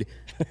made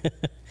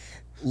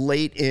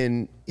late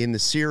in the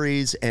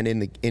series and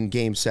in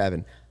Game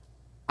 7.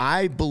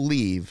 I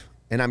believe,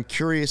 and I'm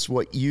curious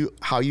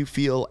how you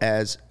feel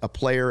as a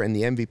player and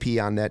the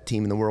MVP on that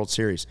team in the World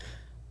Series.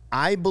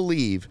 I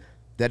believe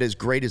that as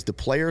great as the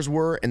players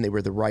were and they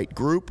were the right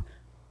group,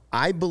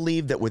 I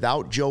believe that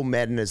without Joe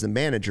Madden as the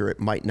manager, it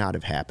might not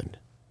have happened.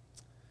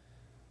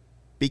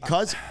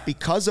 Because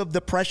of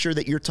the pressure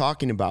that you're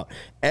talking about,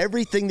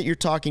 everything that you're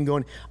talking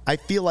going, I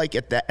feel like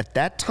at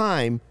that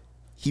time,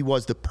 he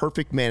was the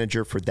perfect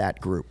manager for that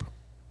group.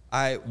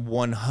 I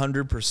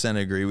 100%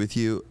 agree with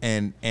you.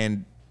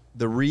 And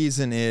the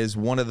reason is,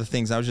 one of the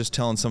things, I was just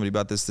telling somebody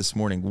about this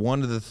morning,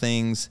 one of the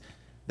things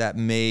that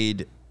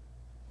made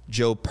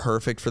Joe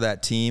perfect for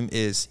that team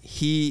is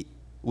he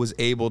was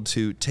able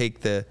to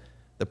take the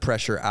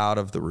pressure out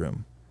of the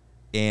room,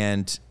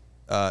 and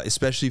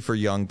especially for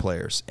young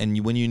players.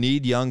 And when you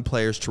need young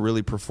players to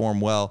really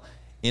perform well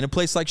in a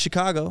place like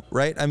Chicago,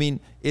 right? I mean,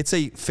 it's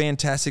a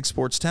fantastic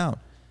sports town.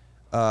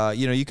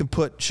 You know, you can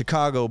put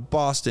Chicago,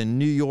 Boston,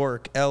 New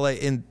York, LA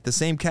in the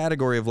same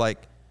category of,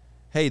 like,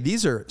 hey,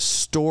 these are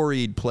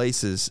storied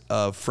places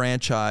of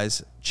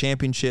franchise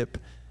championship,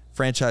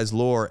 franchise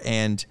lore,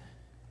 and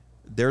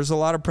there's a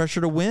lot of pressure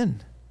to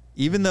win.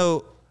 Even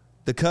though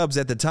the Cubs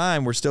at the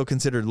time were still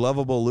considered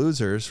lovable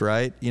losers,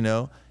 right? You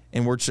know,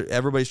 and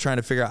everybody's trying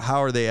to figure out how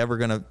are they ever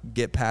going to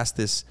get past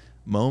this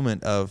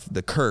moment of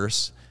the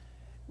curse.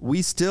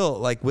 We still,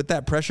 like, with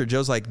that pressure,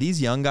 Joe's like,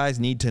 these young guys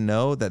need to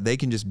know that they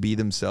can just be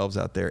themselves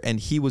out there. And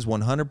he was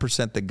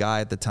 100% the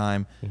guy at the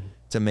time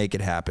to make it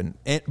happen.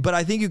 But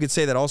I think you could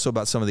say that also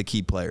about some of the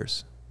key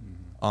players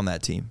on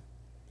that team.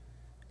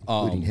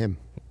 Including him.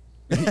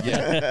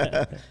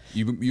 Yeah.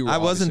 You I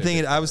wasn't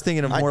thinking, I was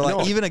thinking of more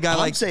like, even a guy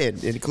like,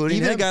 including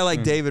even him. a guy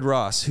like David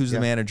Ross, who's the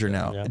manager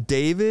now. Yeah.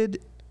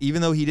 David,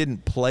 even though he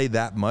didn't play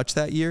that much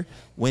that year,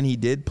 when he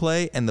did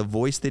play, and the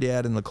voice that he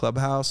had in the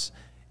clubhouse,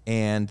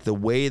 and the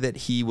way that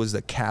he was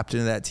the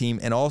captain of that team,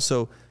 and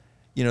also,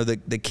 you know, the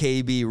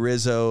KB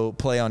Rizzo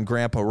play on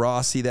Grandpa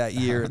Rossi that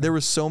year. There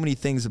were so many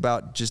things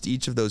about just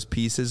each of those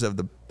pieces of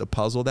the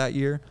puzzle that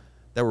year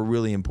that were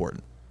really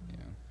important.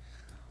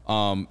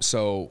 Yeah.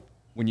 So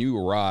when you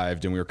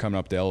arrived and we were coming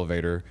up the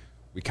elevator,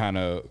 we kind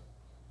of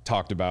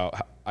talked about,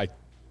 I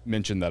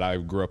mentioned that I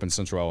grew up in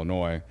Central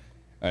Illinois,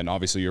 and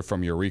obviously you're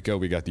from Eureka.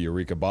 We got the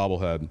Eureka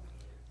bobblehead.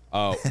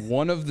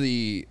 One of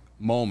the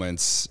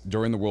moments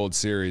during the World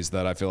Series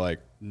that I feel like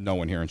no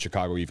one here in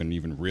Chicago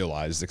even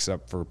realized,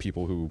 except for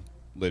people who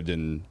lived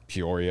in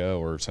Peoria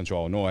or Central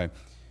Illinois,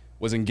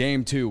 was in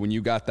Game 2 when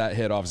you got that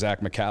hit off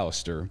Zach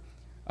McAllister.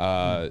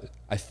 I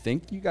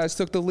think you guys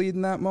took the lead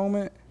in that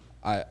moment.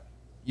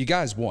 You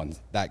guys won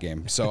that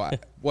game, so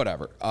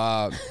whatever.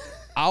 All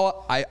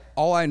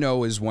I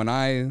know is when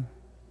I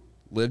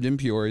lived in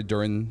Peoria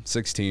during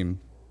 16,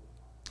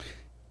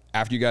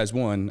 after you guys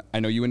won, I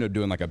know you ended up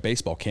doing like a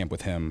baseball camp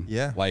with him.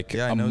 Yeah.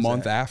 A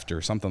month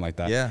after, something like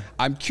that. Yeah.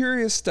 I'm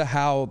curious to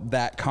how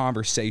that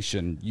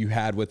conversation you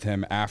had with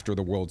him after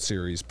the World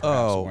Series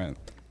perhaps went.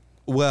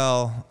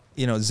 Well,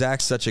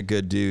 Zach's such a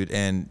good dude,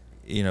 and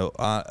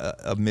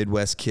a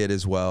Midwest kid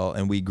as well,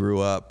 and we grew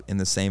up in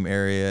the same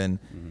area,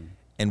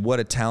 and what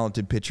a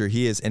talented pitcher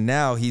he is. And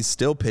now he's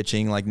still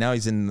pitching. Like now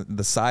he's in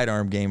the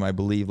sidearm game, I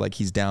believe. Like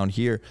he's down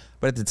here,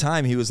 but at the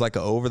time he was like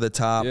an over the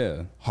top,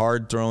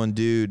 hard throwing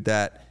dude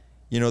that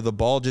the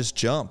ball just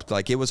jumped.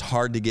 Like it was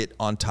hard to get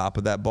on top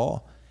of that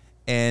ball,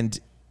 and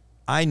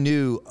I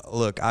knew,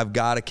 look, I've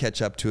got to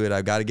catch up to it.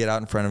 I've got to get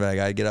out in front of it. I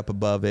got to get up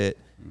above it.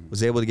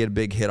 Was able to get a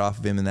big hit off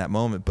of him in that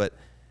moment, but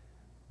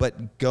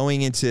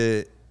going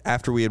into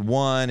after we had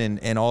won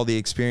and all the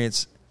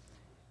experience,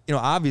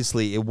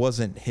 obviously it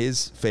wasn't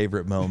his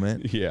favorite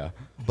moment. Yeah.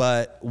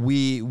 But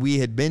we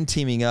had been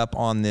teaming up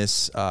on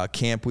this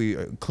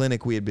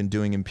clinic we had been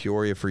doing in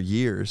Peoria for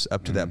years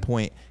up to that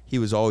point. He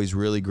was always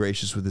really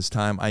gracious with his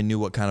time. I knew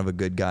what kind of a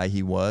good guy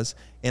he was,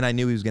 and I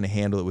knew he was going to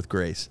handle it with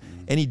grace.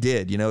 And he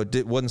did.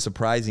 It wasn't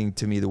surprising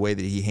to me the way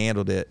that he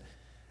handled it.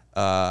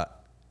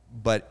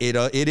 But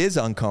it is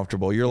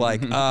uncomfortable. You're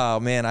like, oh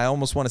man, I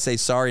almost want to say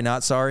sorry,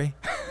 not sorry.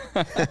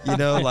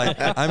 Like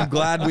I'm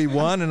glad we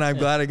won, and I'm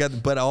glad I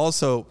got. But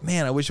also,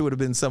 man, I wish it would have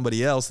been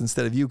somebody else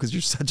instead of you because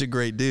you're such a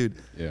great dude.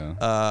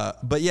 Yeah.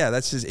 But yeah,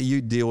 that's just, you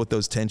deal with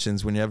those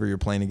tensions whenever you're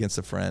playing against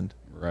a friend.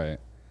 Right.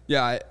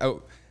 Yeah.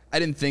 I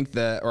didn't think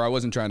that, or I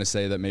wasn't trying to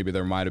say that maybe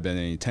there might have been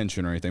any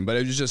tension or anything, but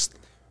it was just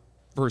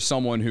for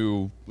someone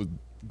who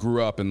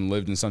grew up and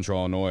lived in Central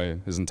Illinois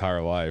his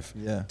entire life,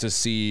 to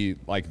see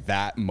like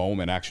that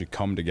moment actually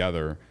come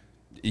together,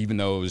 even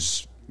though it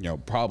was,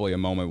 probably a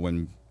moment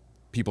when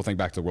people think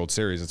back to the World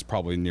Series, it's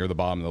probably near the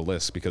bottom of the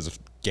list because of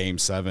Game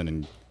 7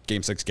 and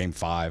Game 6, Game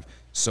 5,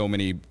 so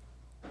many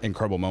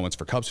incredible moments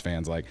for Cubs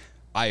fans. Like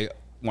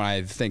when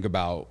I think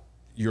about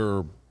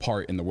your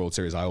part in the World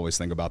Series, I always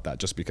think about that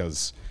just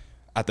because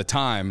at the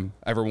time,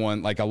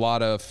 everyone, like a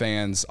lot of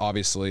fans,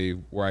 obviously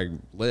where I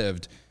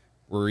lived,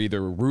 were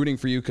either rooting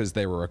for you because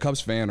they were a Cubs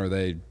fan or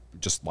they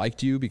just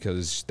liked you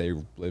because they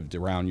lived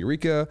around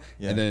Eureka.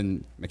 And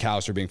then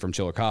McAllister being from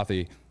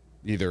Chillicothe,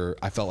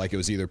 I felt like it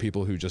was either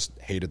people who just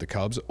hated the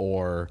Cubs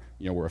or,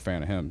 were a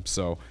fan of him.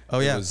 So,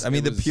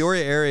 the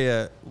Peoria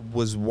area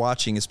was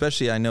watching,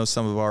 especially I know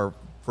some of our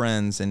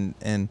friends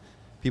and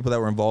people that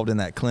were involved in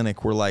that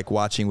clinic were like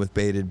watching with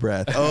bated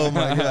breath. Oh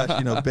my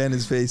gosh, Ben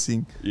is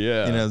facing,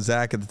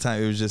 Zach at the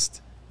time.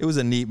 It was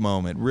a neat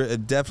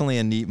moment, definitely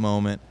a neat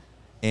moment.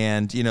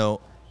 And,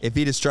 if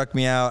he'd have struck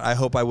me out, I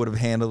hope I would have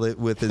handled it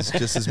with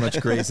just as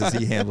much grace as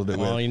he handled it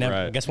with. Well,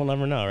 I guess we'll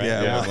never know, right?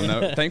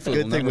 Yeah.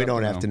 Thankfully, good thing we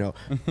don't have to know.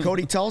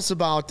 Cody, tell us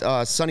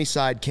about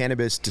Sunnyside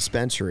Cannabis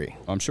Dispensary.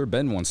 I'm sure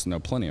Ben wants to know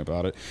plenty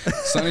about it.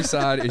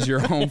 Sunnyside is your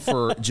home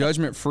for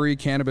judgment-free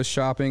cannabis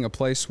shopping, a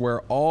place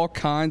where all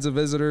kinds of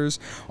visitors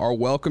are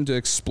welcome to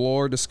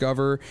explore,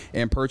 discover,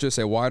 and purchase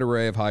a wide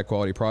array of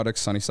high-quality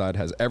products. Sunnyside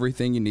has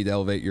everything you need to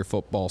elevate your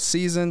football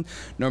season.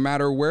 No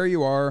matter where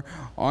you are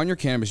on your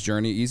cannabis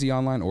journey, easy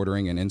online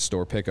ordering and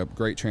in-store pickup,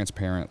 great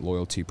transparent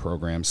loyalty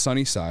program.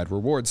 Sunnyside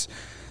rewards.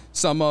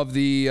 Some of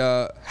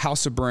the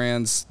house of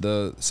brands,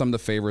 some of the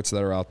favorites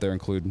that are out there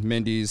include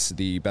Mindy's,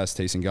 the best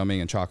tasting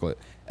gummy and chocolate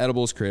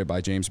edibles created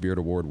by James Beard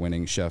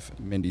Award-winning chef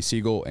Mindy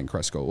Siegel and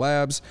Cresco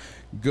Labs.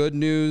 Good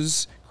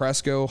news,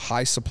 Cresco,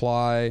 High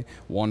Supply,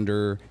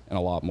 Wonder, and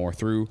a lot more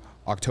through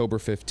October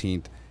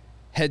 15th.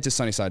 Head to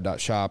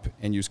sunnyside.shop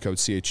and use code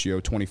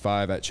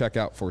CHGO25 at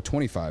checkout for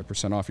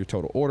 25% off your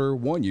total order.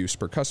 One use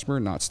per customer,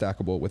 not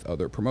stackable with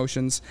other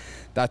promotions.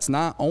 That's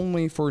not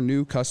only for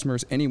new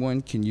customers. Anyone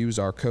can use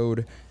our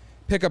code.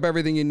 Pick up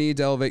everything you need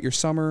to elevate your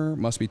summer.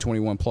 Must be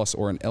 21 plus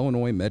or an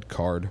Illinois Med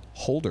Card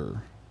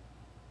holder.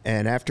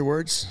 And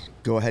afterwards,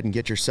 go ahead and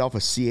get yourself a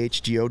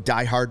CHGO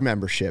diehard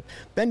membership.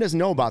 Ben doesn't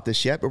know about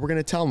this yet, but we're going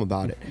to tell him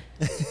about it.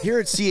 Here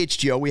at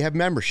CHGO, we have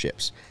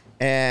memberships.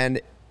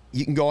 And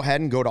you can go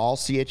ahead and go to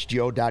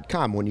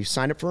allchgo.com. When you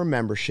sign up for a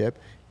membership,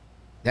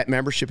 that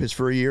membership is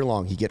for a year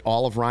long. You get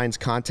all of Ryan's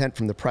content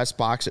from the press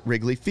box at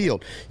Wrigley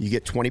Field. You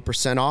get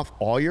 20% off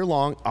all year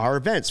long. Our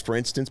events, for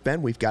instance,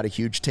 Ben, we've got a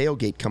huge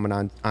tailgate coming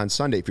on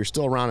Sunday. If you're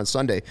still around on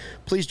Sunday,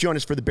 please join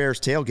us for the Bears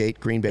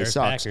tailgate. Green Bay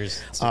sucks.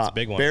 Packers. It's a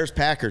big one. Bears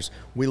Packers.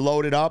 We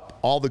loaded up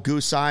all the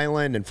Goose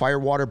Island and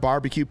Firewater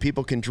barbecue.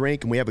 People can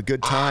drink, and we have a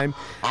good time.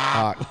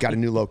 Got a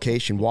new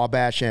location,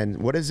 Wabash and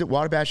what is it?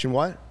 Wabash and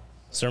what?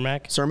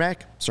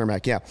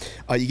 Cermak, yeah.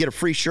 You get a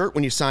free shirt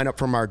when you sign up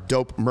from our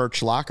dope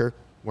merch locker.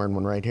 Wearing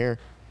one right here.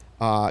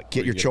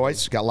 Get your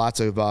choice. Got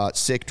lots of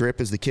sick drip,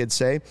 as the kids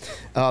say.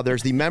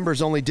 There's the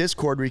members-only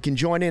Discord where you can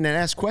join in and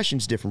ask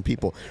questions to different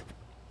people.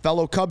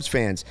 Fellow Cubs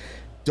fans,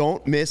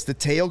 don't miss the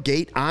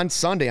tailgate on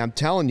Sunday. I'm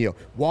telling you,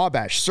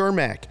 Wabash,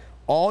 Cermak,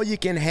 all you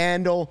can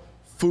handle,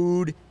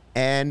 food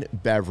and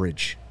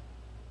beverage.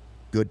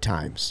 Good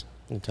times.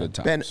 Good times.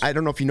 Ben, I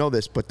don't know if you know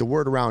this, but the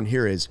word around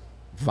here is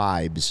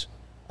vibes.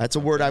 That's a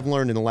word I've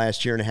learned in the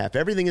last year and a half.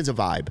 Everything is a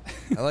vibe.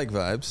 I like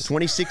vibes.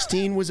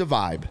 2016 was a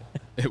vibe.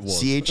 It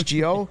was.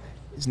 CHGO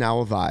is now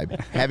a vibe.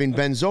 Having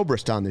Ben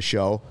Zobrist on the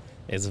show,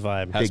 it's a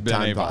vibe. Has big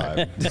been time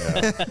a vibe.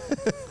 Yeah.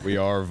 We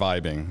are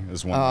vibing,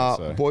 as one would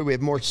say. Boy, we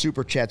have more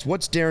super chats.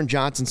 What's Darren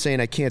Johnson saying?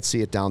 I can't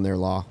see it down there,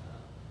 Law.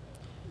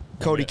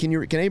 Cody, can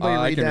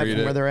anybody read that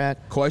from where they're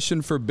at?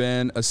 Question for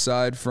Ben.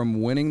 Aside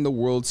from winning the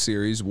World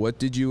Series, what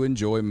did you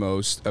enjoy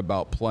most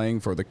about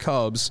playing for the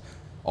Cubs?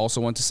 Also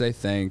want to say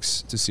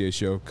thanks to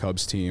CHGO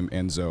Cubs team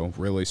and Zoe.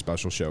 Really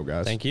special show,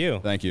 guys. Thank you.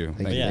 Thank you.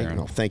 Thank you, Aaron.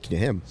 no, thank you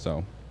to him.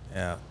 So,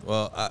 Yeah.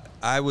 Well,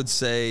 I would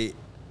say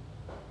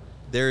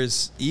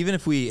even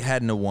if we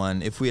hadn't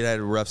won, if we had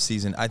a rough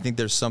season, I think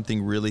there's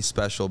something really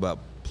special about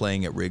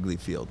playing at Wrigley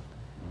Field.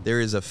 There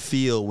is a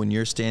feel when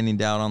you're standing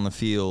down on the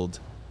field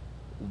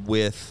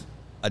with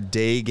a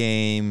day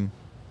game.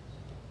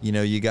 You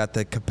know, you got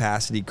the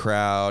capacity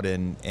crowd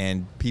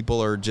and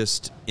people are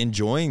just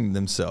enjoying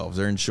themselves.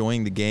 They're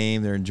enjoying the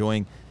game.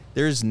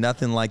 There's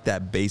nothing like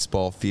that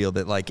baseball feel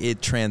that, like,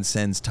 it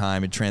transcends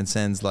time. It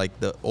transcends, like,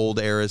 the old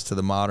eras to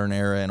the modern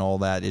era and all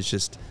that.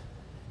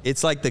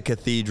 It's like the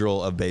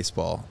cathedral of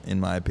baseball, in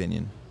my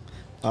opinion.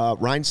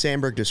 Ryan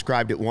Sandberg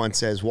described it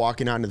once as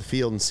walking onto the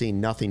field and seeing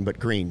nothing but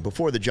green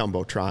before the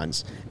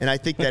Jumbotrons. And I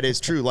think that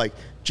is true. Like,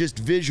 just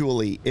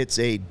visually, it's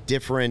a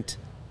different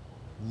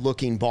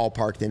looking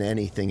ballpark than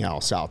anything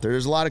else out there.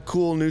 There's a lot of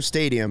cool new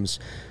stadiums,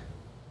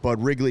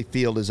 but Wrigley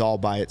Field is all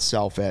by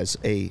itself as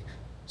a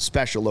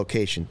special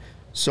location.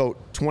 So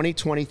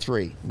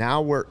 2023,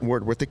 now we're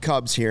with the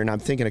Cubs here, and I'm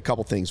thinking a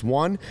couple things.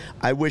 One,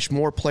 I wish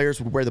more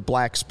players would wear the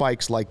black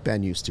spikes like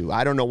Ben used to.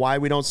 I don't know why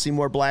we don't see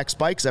more black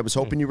spikes. I was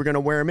hoping you were going to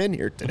wear them in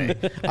here today.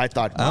 I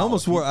thought,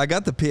 I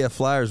got the PF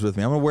Flyers with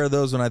me. I'm going to wear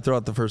those when I throw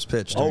out the first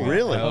pitch. Oh,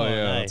 really? Oh,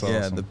 yeah. Nice. Yeah,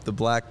 awesome. the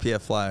black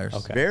PF Flyers.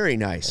 Okay. Very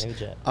nice.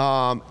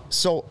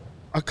 So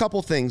a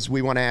couple things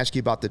we want to ask you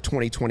about the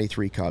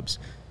 2023 Cubs.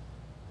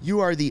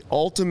 You are the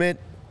ultimate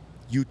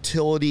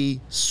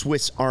utility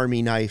Swiss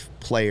Army knife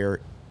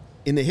player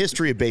in the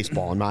history of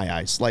baseball, in my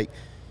eyes. Like,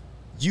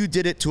 you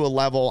did it to a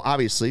level,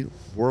 obviously,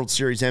 World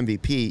Series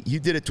MVP, you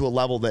did it to a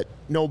level that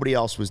nobody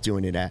else was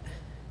doing it at.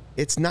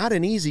 It's not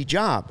an easy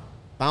job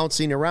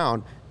bouncing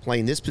around,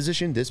 playing this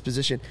position,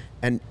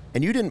 and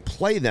you didn't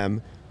play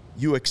them,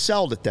 you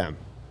excelled at them.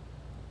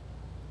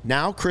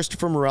 Now,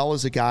 Christopher Morel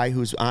is a guy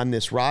who's on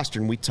this roster,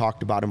 and we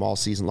talked about him all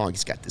season long.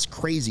 He's got this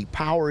crazy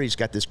power, he's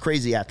got this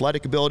crazy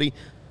athletic ability,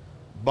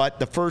 but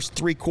the first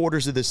 3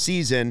 quarters of the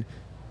season,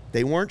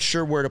 they weren't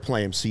sure where to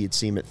play him. So you'd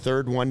see him at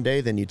third one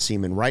day, then you'd see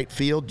him in right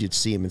field, you'd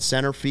see him in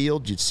center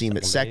field, you'd see him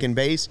at second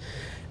base.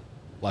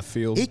 Left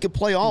field. He could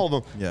play all of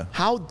them. Yeah.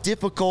 How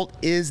difficult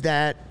is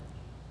that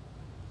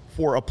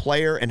for a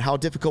player, and how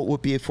difficult would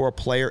it be for a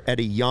player at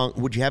a young –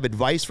 would you have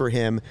advice for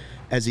him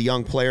as a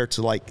young player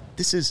to, like,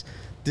 this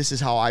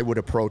is how I would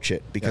approach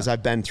it because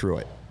I've been through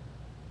it?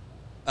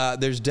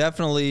 There's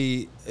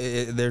definitely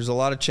there's a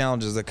lot of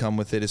challenges that come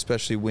with it,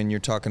 especially when you're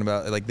talking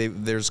about, like,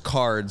 there's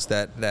cards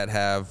that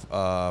have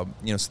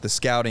the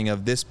scouting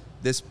of this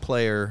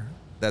player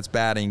that's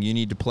batting. You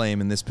need to play him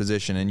in this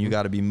position, and you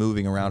got to be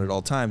moving around at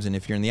all times. And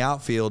if you're in the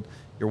outfield,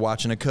 you're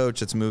watching a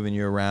coach that's moving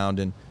you around,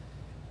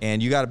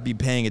 and you got to be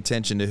paying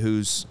attention to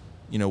who's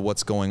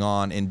what's going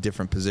on in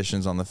different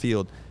positions on the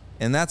field,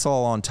 and that's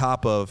all on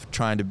top of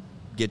trying to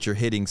get your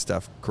hitting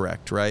stuff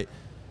correct, right?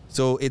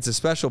 So it's a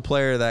special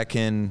player that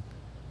can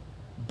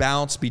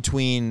bounce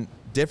between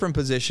different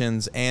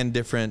positions and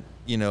different,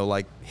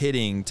 like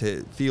hitting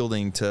to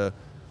fielding to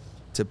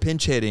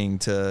pinch hitting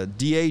to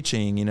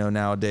DHing,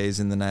 nowadays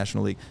in the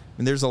National League. I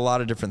mean, there's a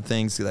lot of different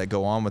things that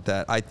go on with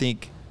that. I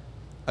think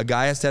a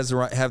guy has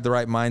to have the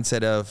right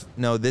mindset of,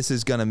 no, this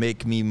is going to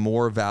make me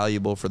more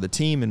valuable for the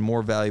team and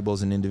more valuable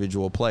as an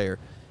individual player.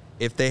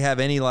 If they have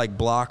any like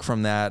block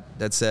from that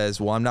says,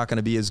 well, I'm not going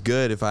to be as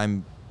good if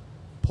I'm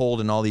pulled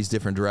in all these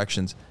different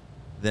directions,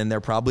 then they're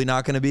probably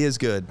not going to be as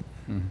good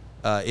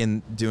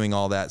in doing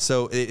all that.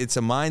 So it's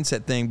a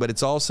mindset thing, but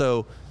it's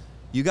also,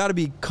 you got to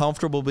be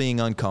comfortable being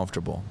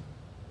uncomfortable.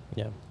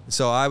 Yeah.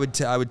 So I would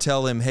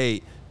tell him,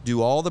 hey,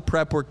 do all the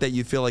prep work that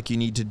you feel like you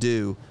need to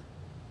do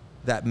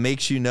that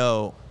makes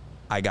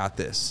I got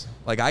this.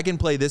 Like, I can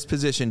play this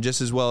position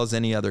just as well as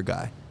any other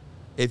guy.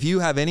 If you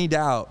have any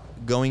doubt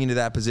going into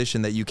that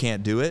position that you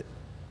can't do it,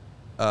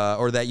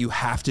 or that you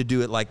have to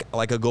do it like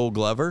a Gold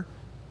Glover,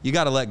 you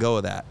got to let go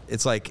of that.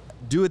 It's like,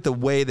 do it the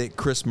way that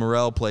Chris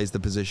Morel plays the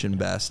position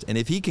best. And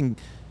if he can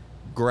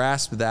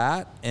grasp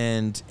that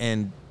and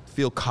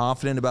feel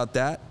confident about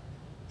that,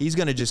 he's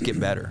going to just get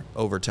better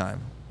over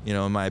time,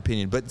 in my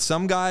opinion. But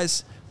some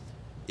guys,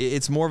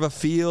 it's more of a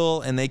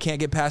feel, and they can't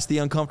get past the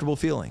uncomfortable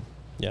feeling.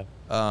 Yeah.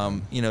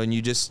 And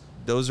you just,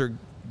 those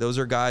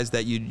are guys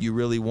that you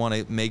really want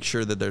to make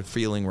sure that they're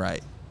feeling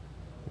right.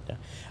 Yeah.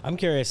 I'm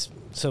curious.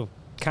 So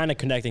kind of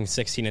connecting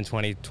 16 and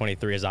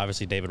 2023 is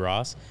obviously David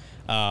Ross.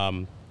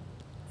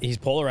 He's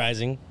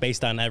polarizing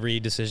based on every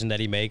decision that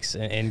he makes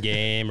in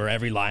game or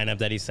every lineup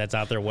that he sets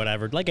out there,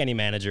 whatever, like any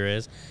manager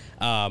is.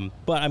 But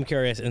I'm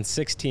curious, in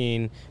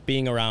 16,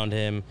 being around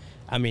him,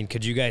 I mean,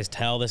 could you guys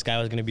tell this guy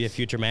was going to be a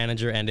future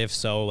manager? And if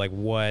so, like,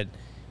 what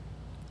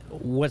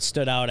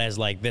stood out as,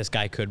 like, this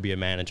guy could be a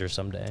manager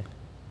someday?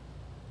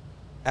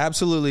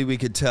 absolutely we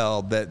could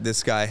tell that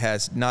this guy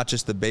has not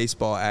just the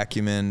baseball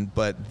acumen,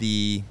 but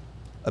the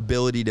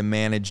ability to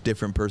manage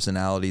different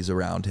personalities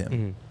around him.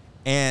 Mm-hmm.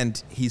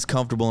 And he's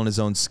comfortable in his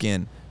own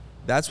skin.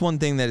 That's one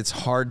thing that it's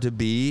hard to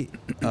be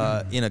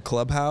in a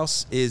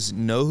clubhouse, is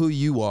know who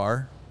you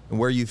are and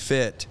where you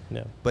fit,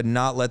 but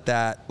not let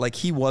that, like,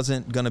 he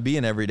wasn't going to be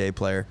an everyday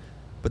player,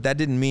 but that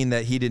didn't mean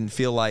that he didn't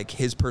feel like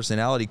his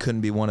personality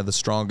couldn't be one of the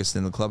strongest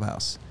in the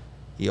clubhouse.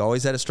 He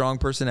always had a strong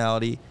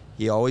personality.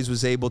 He always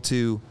was able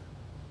to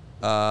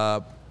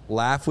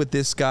laugh with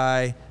this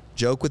guy,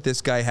 joke with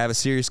this guy, have a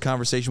serious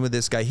conversation with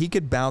this guy. He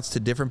could bounce to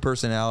different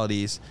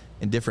personalities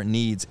and different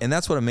needs, and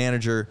that's what a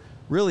manager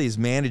really is,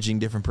 managing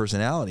different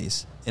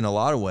personalities in a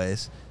lot of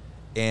ways.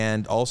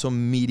 And also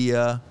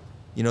media,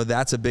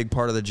 that's a big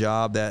part of the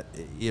job that,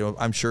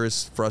 I'm sure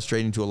is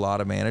frustrating to a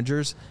lot of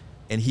managers.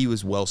 And he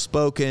was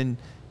well-spoken.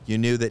 You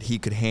knew that he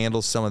could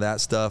handle some of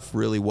that stuff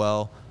really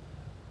well.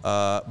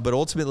 But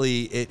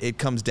ultimately, it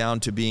comes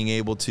down to being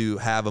able to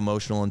have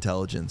emotional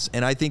intelligence.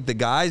 And I think the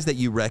guys that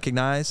you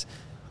recognize,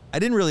 I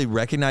didn't really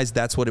recognize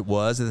that's what it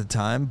was at the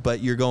time,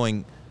 but you're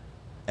going,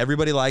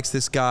 everybody likes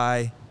this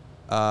guy.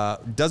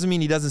 Doesn't mean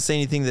he doesn't say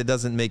anything that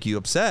doesn't make you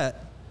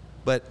upset,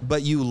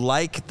 but you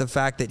like the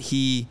fact that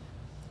he's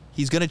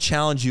going to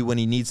challenge you when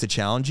he needs to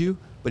challenge you,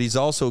 but he's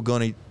also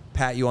going to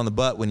pat you on the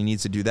butt when he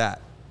needs to do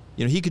that.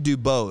 He could do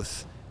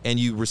both, and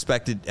you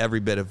respected every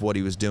bit of what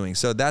he was doing.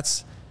 So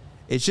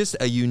it's just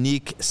a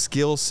unique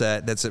skill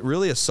set that's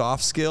really a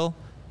soft skill.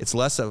 It's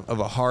less of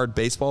a hard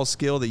baseball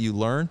skill that you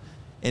learn,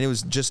 and it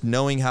was just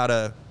knowing how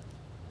to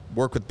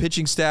work with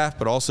pitching staff,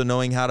 but also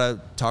knowing how to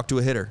talk to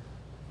a hitter.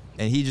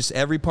 And he just,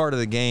 every part of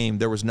the game,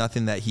 there was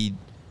nothing that he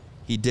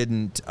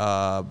didn't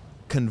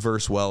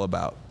converse well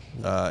about.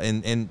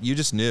 And you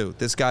just knew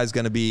this guy's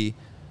going to be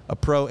a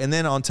pro. And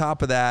then on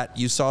top of that,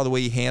 you saw the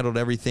way he handled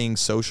everything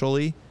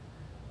socially.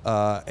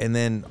 And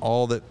then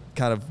all that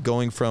kind of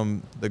going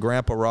from the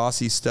Grandpa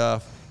Rossi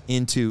stuff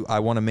into I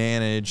want to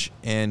manage,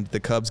 and the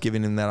Cubs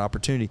giving him that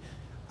opportunity.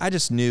 I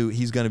just knew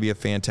he's going to be a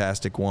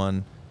fantastic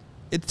one.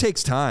 It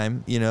takes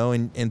time,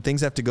 and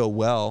things have to go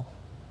well,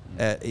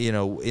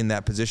 in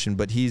that position.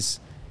 But he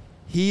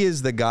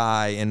is the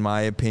guy, in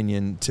my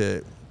opinion,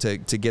 to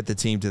get the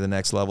team to the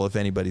next level if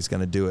anybody's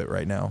going to do it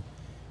right now.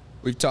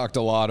 We've talked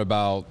a lot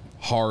about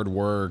hard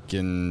work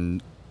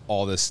and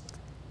all this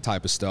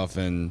type of stuff,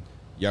 and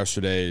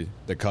yesterday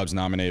the Cubs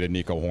nominated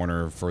Nico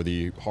Horner for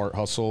the Heart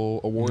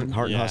Hustle Award.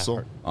 Heart and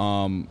Hustle.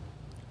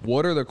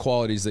 What are the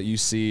qualities that you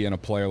see in a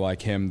player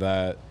like him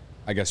that,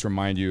 I guess,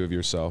 remind you of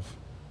yourself?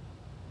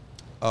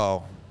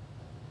 Oh,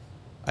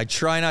 I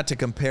try not to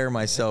compare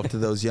myself to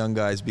those young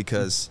guys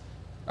because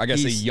I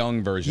guess a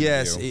young version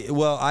of you.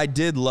 Well, I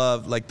did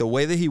love the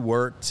way that he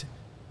worked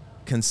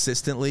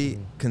consistently.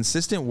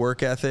 Consistent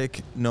work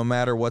ethic, no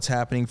matter what's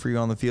happening for you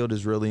on the field,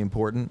 is really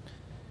important.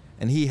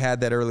 And he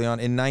had that early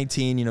on. In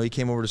 19, he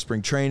came over to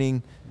spring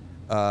training.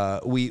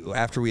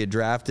 After we had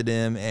drafted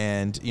him,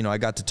 and I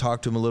got to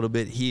talk to him a little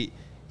bit. He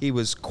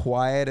was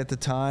quiet at the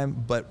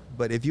time, but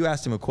if you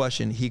asked him a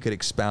question, he could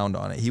expound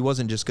on it. He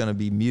wasn't just going to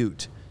be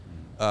mute.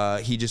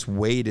 He just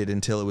waited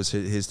until it was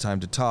his time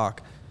to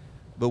talk.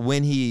 But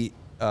when he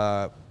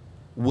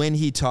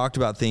talked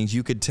about things,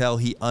 you could tell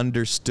he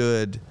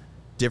understood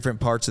different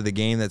parts of the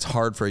game that's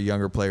hard for a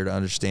younger player to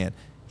understand.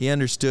 He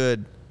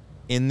understood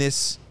in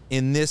this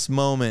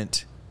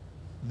moment,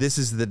 this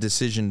is the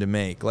decision to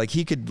make. Like,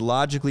 he could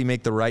logically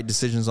make the right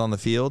decisions on the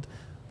field,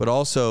 but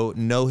also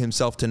know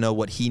himself to know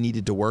what he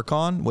needed to work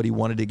on, what he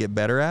wanted to get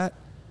better at,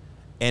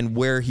 and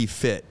where he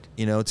fit.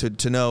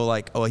 To know,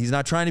 he's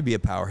not trying to be a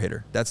power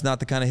hitter. That's not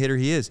the kind of hitter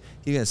he is.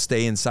 He's going to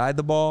stay inside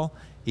the ball.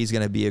 He's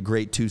going to be a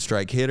great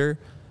two-strike hitter,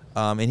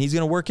 and he's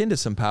going to work into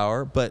some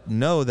power, but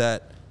know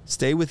that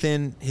stay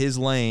within his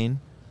lane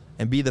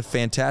and be the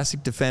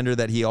fantastic defender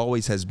that he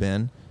always has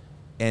been.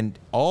 And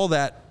all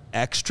that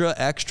extra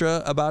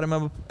about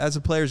him as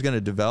a player is going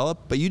to develop,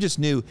 but you just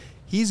knew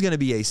he's going to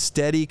be a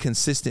steady,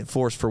 consistent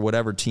force for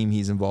whatever team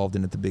he's involved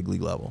in at the big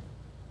league level.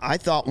 I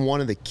thought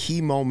one of the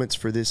key moments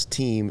for this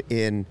team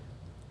in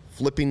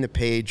flipping the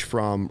page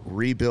from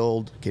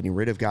rebuild, getting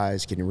rid of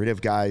guys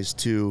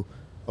to,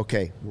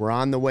 okay, we're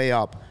on the way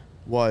up,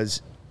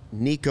 was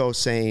Nico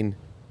saying,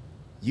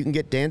 you can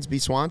get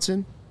Dansby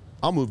Swanson,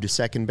 I'll move to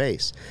second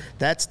base.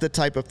 That's the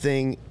type of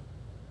thing,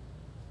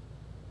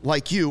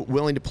 like you,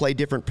 willing to play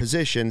different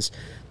positions,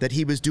 that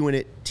he was doing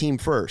it team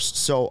first.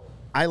 So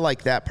I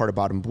like that part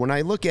about him. When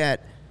I look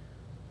at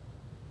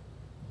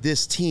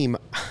this team,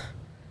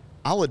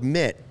 I'll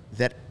admit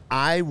that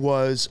I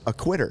was a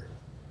quitter.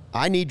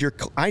 I need your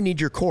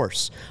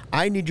course.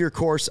 I need your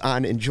course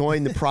on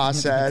enjoying the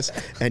process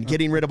and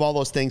getting rid of all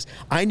those things.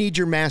 I need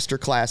your master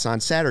class on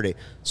Saturday.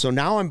 So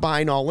now I'm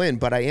buying all in,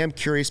 but I am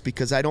curious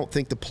because I don't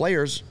think the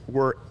players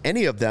were,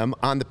 any of them,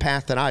 on the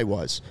path that I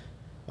was.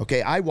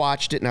 Okay, I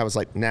watched it and I was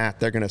like, nah,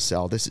 they're going to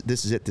sell. This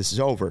is it. This is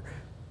over.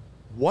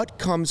 What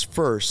comes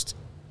first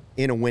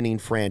in a winning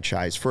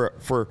franchise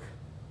for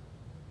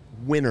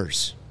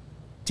winners?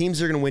 Teams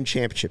that are going to win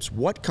championships.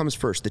 What comes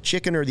first, the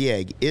chicken or the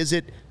egg? Is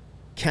it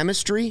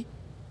chemistry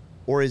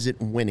or is it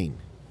winning?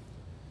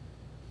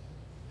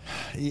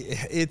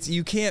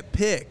 you can't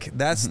pick.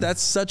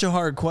 That's such a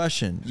hard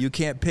question. You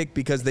can't pick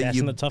because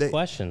asking the tough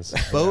questions.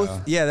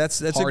 Both, that's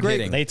Hard a great.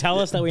 hitting. They tell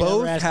us that we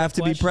both never ask have tough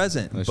to be questions.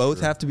 present. That's Both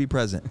true. have to be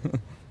present.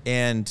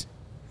 And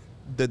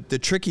the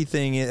tricky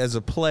thing as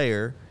a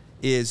player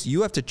is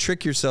you have to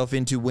trick yourself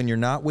into when you're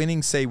not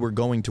winning, say we're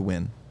going to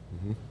win.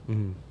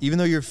 Even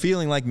though you're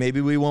feeling like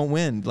maybe we won't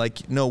win,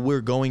 like, no,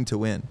 we're going to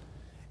win.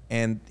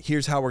 And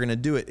here's how we're going to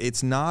do it.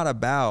 It's not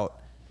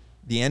about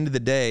the end of the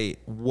day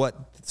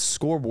what the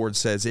scoreboard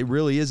says. It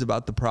really is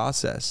about the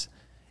process.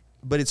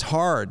 But it's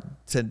hard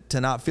to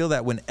not feel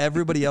that when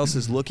everybody else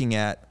is looking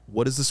at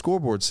what does the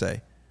scoreboard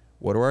say?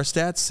 What do our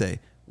stats say?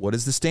 What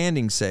does the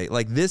standings say?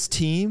 Like, this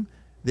team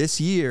this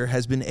year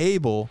has been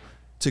able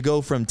to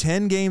go from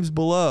 10 games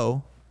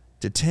below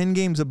to 10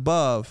 games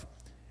above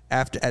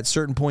at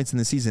certain points in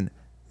the season.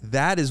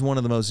 That is one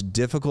of the most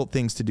difficult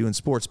things to do in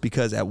sports,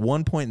 because at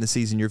one point in the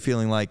season you're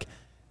feeling like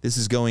this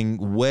is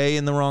going way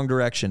in the wrong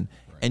direction,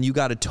 and you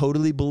got to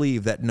totally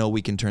believe that, no,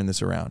 we can turn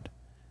this around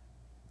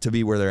to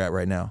be where they're at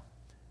right now.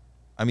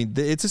 I mean,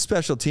 it's a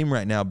special team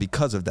right now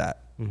because of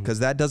that, because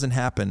that doesn't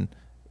happen.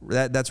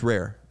 That's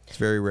rare. It's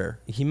very rare.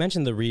 He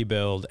mentioned the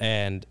rebuild,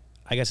 and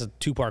I guess a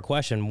two-part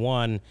question.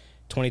 One,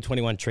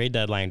 2021 trade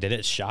deadline, did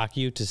it shock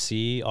you to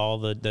see all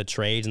the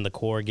trades and the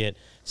core get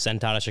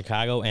sent out of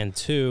Chicago? And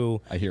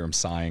two, I hear him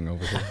sighing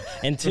over here.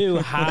 And two,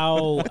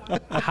 how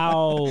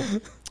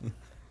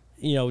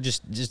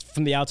just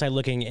from the outside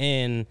looking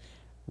in,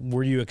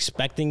 were you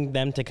expecting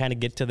them to kind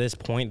of get to this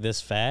point this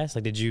fast?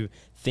 Like, did you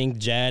think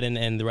Jed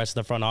and the rest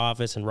of the front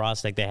office and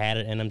Ross, like, they had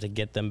it in them to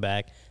get them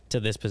back to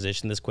this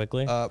position this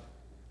quickly? The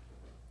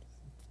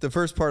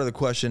first part of the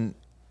question,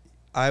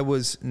 I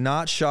was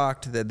not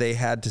shocked that they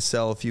had to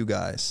sell a few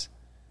guys.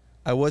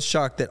 I was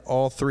shocked that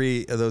all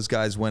three of those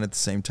guys went at the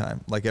same time,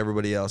 like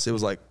everybody else. It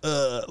was like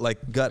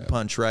gut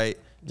punch, right?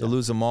 To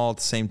lose them all at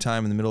the same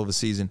time in the middle of a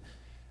season.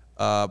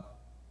 But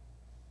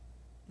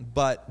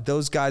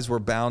those guys were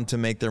bound to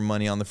make their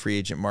money on the free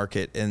agent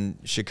market. And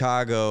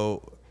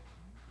Chicago,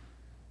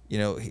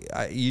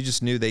 you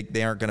just knew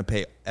they aren't going to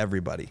pay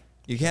everybody.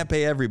 You can't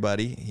pay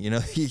everybody.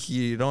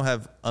 You don't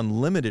have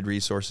unlimited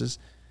resources.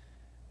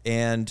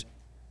 And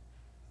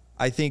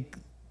I think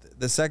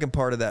the second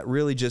part of that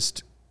really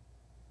just,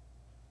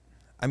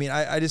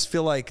 I just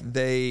feel like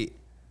they,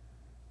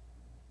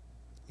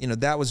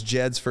 that was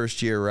Jed's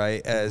first year,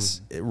 right,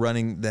 as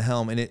running the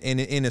helm. And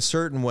in a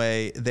certain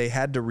way, they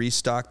had to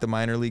restock the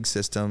minor league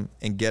system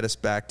and get us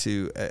back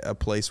to a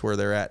place where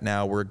they're at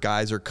now, where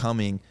guys are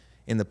coming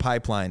in the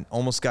pipeline.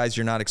 Almost guys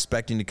you're not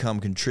expecting to come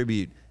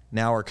contribute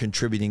now are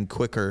contributing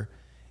quicker.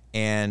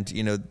 And,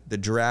 the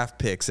draft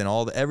picks and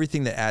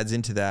everything that adds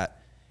into that.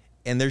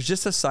 And there's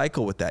just a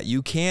cycle with that.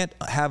 You can't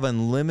have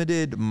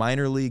unlimited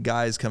minor league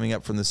guys coming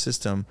up from the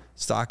system,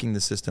 stocking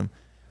the system.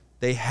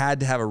 They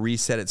had to have a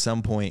reset at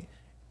some point,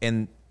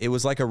 and it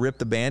was like a rip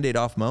the Band-Aid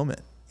off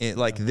moment.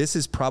 This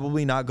is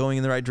probably not going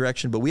in the right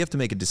direction, but we have to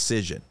make a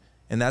decision.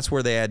 And that's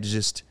where they had to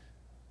just,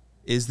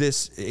 are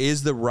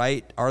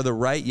the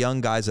right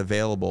young guys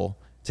available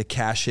to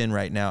cash in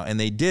right now? And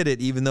they did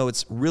it, even though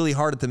it's really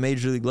hard at the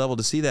major league level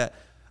to see that.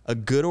 A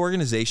good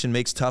organization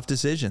makes tough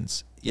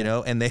decisions,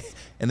 and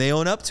they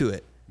own up to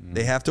it.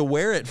 They have to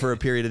wear it for a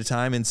period of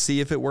time and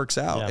see if it works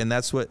out. Yeah. And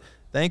that's what,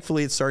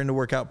 thankfully, it's starting to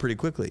work out pretty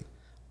quickly.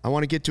 I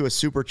want to get to a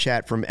super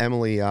chat from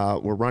Emily.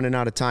 We're running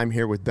out of time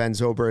here with Ben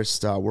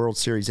Zobrist, World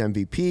Series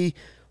MVP,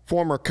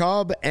 former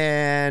Cub,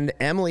 and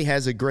Emily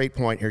has a great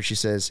point here. She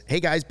says, "Hey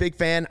guys, big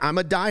fan. I'm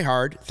a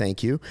diehard,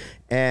 thank you,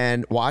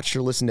 and watched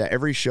or listened to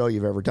every show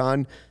you've ever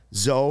done.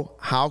 Zoe,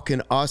 how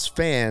can us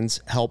fans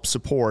help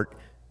support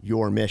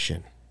your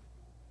mission?"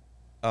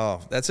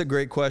 Oh, that's a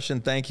great question.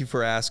 Thank you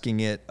for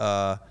asking it.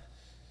 The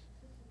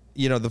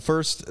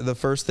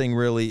first thing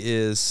really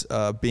is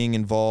being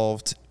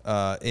involved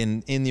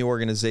in the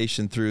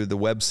organization through the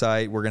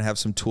website. We're going to have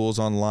some tools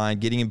online.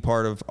 Getting in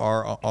part of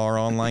our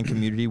online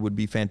community would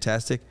be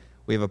fantastic.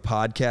 We have a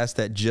podcast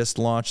that just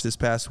launched this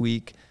past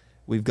week.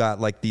 We've got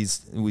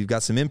we've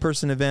got some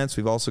in-person events.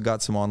 We've also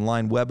got some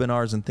online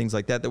webinars and things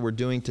like that we're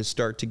doing to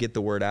start to get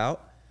the word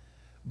out.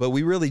 But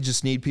we really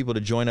just need people to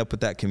join up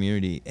with that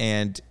community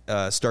and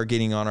start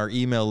getting on our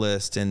email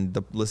list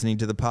and listening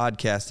to the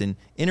podcast and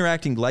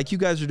interacting like you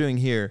guys are doing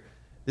here.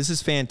 This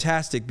is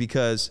fantastic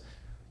because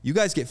you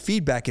guys get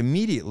feedback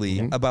immediately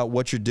about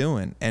what you're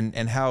doing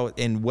and how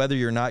and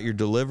whether or not you're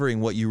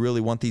delivering what you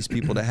really want these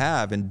people to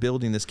have and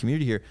building this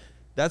community here.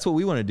 That's what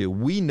we want to do.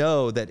 We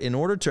know that in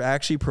order to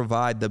actually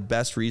provide the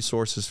best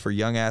resources for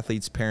young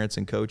athletes, parents,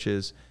 and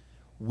coaches,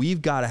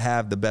 we've got to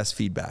have the best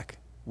feedback.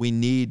 We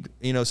need,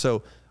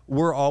 so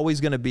we're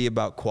always going to be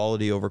about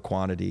quality over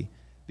quantity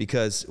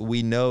because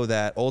we know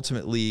that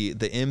ultimately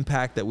the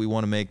impact that we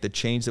want to make, the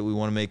change that we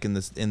want to make in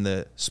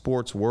the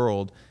sports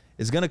world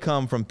is going to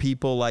come from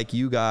people like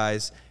you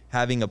guys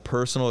having a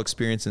personal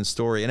experience and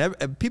story.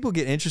 And people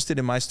get interested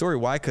in my story.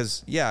 Why?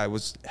 Because, I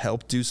was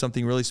helped do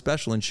something really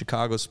special in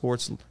Chicago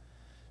sports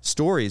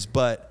stories.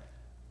 But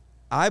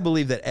I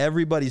believe that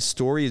everybody's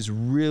story is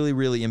really,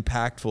 really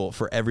impactful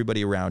for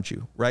everybody around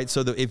you, right?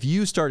 So that if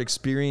you start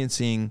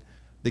experiencing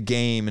the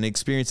game and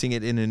experiencing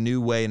it in a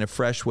new way, in a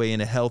fresh way,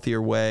 in a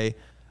healthier way,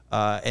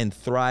 and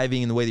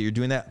thriving in the way that you're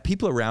doing that,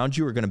 people around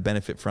you are going to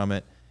benefit from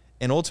it.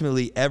 And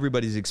ultimately,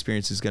 everybody's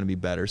experience is going to be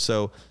better.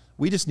 So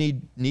we just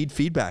need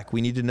feedback.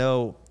 We need to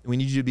know. We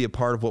need you to be a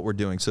part of what we're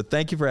doing. So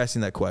thank you for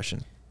asking that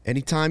question.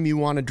 Anytime you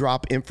want to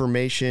drop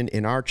information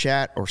in our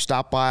chat or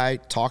stop by,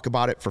 talk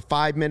about it for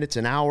 5 minutes,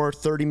 an hour,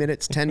 30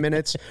 minutes, 10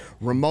 minutes,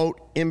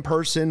 remote, in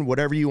person,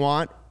 whatever you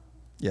want.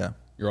 Yeah.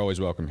 You're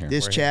always welcome here.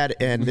 This chat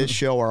and this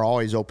show are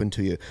always open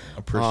to you.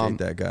 Appreciate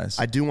that, guys.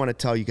 I do want to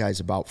tell you guys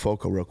about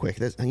FOCO real quick.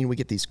 We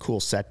get these cool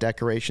set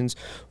decorations.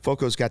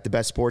 FOCO's got the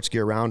best sports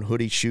gear around: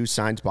 hoodies, shoes,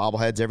 signs,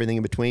 bobbleheads, everything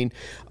in between.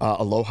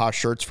 Aloha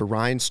shirts for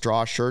Ryan,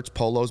 straw shirts,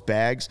 polos,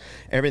 bags,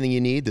 everything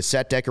you need. The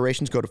set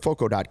decorations, go to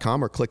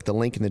FOCO.com or click the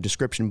link in the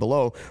description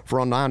below.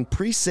 For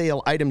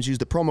non-presale items, use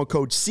the promo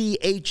code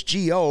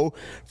CHGO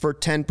for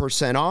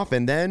 10% off,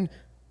 and then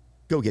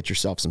go get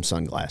yourself some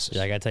sunglasses.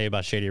 Yeah, I got to tell you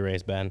about Shady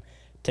Rays, Ben.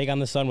 Take on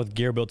the sun with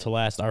gear built to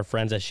last. Our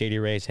friends at Shady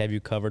Rays have you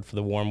covered for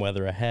the warm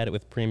weather ahead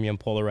with premium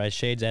polarized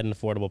shades at an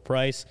affordable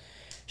price.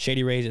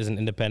 Shady Rays is an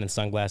independent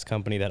sunglass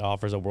company that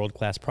offers a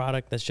world-class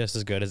product that's just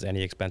as good as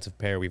any expensive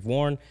pair we've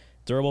worn.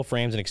 Durable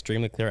frames and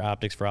extremely clear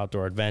optics for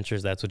outdoor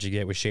adventures. That's what you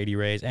get with Shady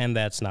Rays, and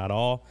that's not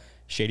all.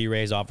 Shady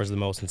Rays offers the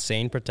most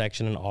insane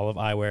protection in all of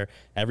eyewear.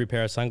 Every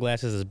pair of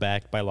sunglasses is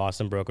backed by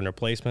lost and broken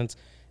replacements.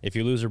 If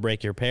you lose or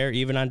break your pair,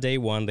 even on day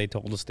one, they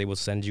told us they will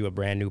send you a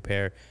brand new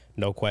pair.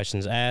 No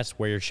questions asked.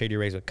 Wear your Shady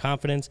Rays with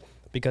confidence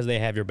because they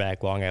have your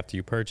back long after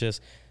you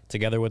purchase.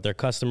 Together with their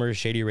customers,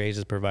 Shady Rays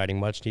is providing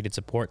much-needed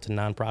support to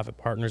nonprofit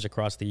partners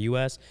across the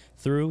U.S.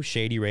 through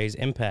Shady Rays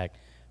Impact.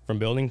 From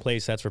building play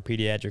sets for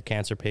pediatric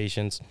cancer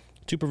patients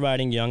to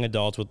providing young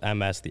adults with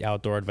MS the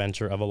outdoor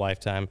adventure of a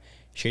lifetime,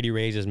 Shady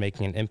Rays is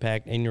making an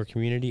impact in your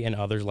community and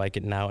others like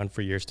it now and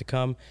for years to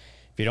come.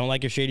 If you don't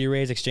like your Shady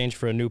Rays, exchange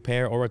for a new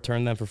pair or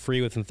return them for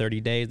free within 30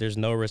 days. There's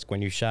no risk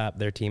when you shop.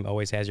 Their team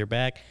always has your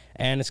back,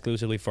 and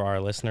exclusively for our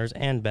listeners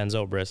and Ben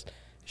Zobrist,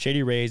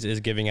 Shady Rays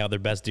is giving out their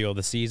best deal of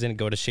the season.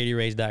 Go to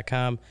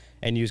shadyrays.com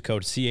and use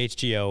code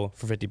CHGO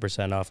for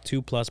 50% off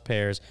 2+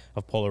 pairs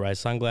of polarized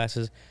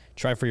sunglasses.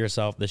 Try for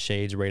yourself the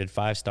shades rated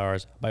 5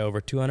 stars by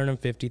over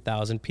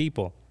 250,000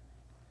 people.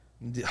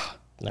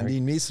 I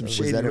need me some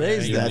Shady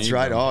Rays. That's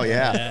right. Oh,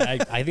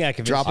 yeah. I think I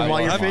can drop them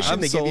while you're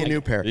fishing. They give you a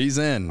new pair. He's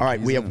in. All right,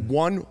 we have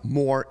one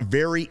more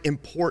very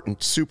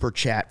important super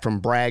chat from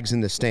Braggs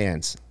in the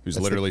stands. Who's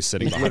literally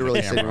sitting behind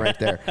literally the sitting right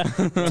there.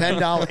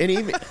 $10, and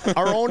even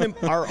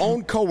our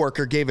own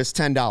coworker gave us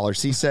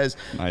 $10. He says,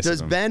 Nice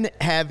 "Does of him. Ben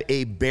have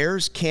a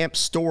Bears camp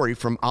story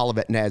from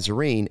Olivet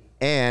Nazarene,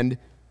 and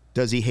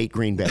does he hate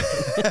Green Bay?"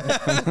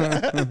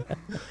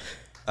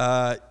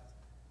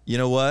 You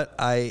know what?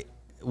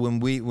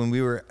 When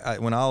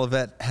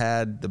Olivet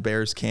had the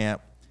Bears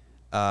camp,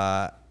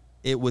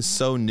 it was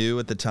so new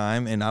at the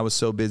time, and I was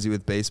so busy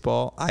with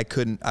baseball,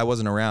 I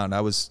wasn't around.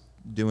 I was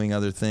doing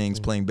other things,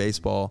 playing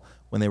baseball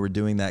when they were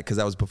doing that, because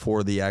that was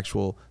before the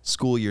actual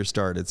school year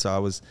started.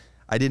 So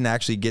I didn't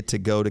actually get to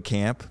go to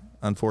camp,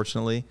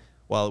 unfortunately,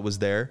 while it was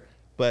there.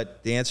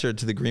 But the answer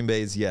to the Green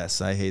Bay is yes.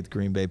 I hate the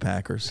Green Bay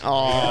Packers. Oh,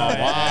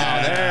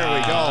 wow. There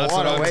we go. That's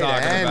What what a I'm way to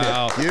talking end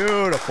about. it.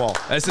 Beautiful.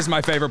 This is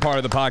my favorite part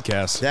of the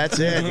podcast. That's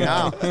it.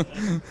 Yeah.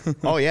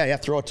 Oh, yeah.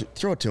 Throw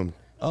it to him.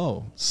 Oh,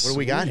 What do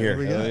we got here?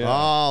 Yeah.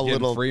 Oh, Getting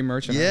little free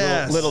merchandise.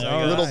 Yes. little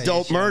All little right.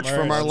 dope merch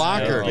from our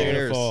locker.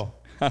 Beautiful.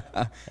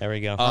 There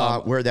we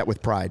go. Wear that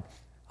with pride.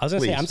 I was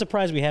going to say, please. I'm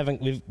surprised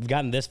we've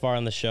gotten this far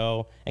on the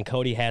show, and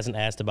Cody hasn't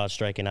asked about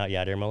striking out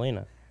Yadier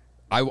Molina.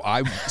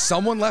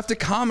 Someone left a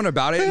comment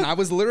about it, and I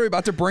was literally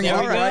about to bring it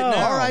up right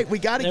now. All right, we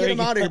got to get him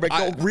out of here, but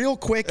go real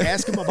quick.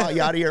 Ask him about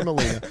Yadier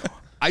Molina.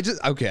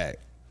 Okay.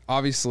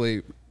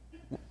 Obviously,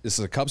 this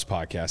is a Cubs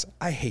podcast.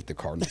 I hate the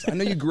Cardinals. I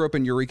know you grew up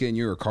in Eureka and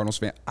you're a Cardinals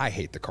fan. I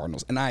hate the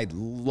Cardinals, and I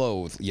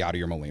loathe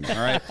Yadier Molina. All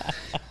right.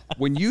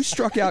 When you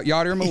struck out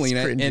Yadier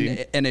Molina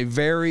in a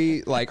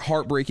very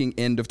heartbreaking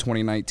end of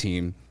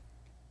 2019.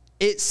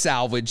 It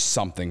salvaged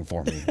something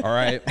for me, all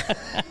right?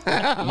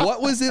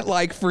 What was it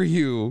like for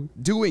you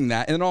doing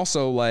that? And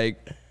also, what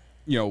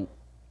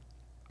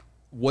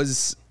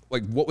was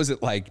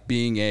it like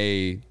being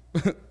a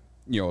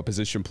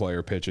position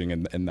player pitching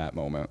in that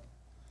moment?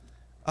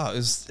 Oh,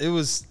 it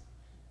was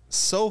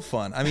so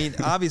fun. I mean,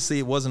 obviously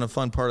it wasn't a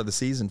fun part of the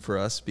season for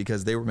us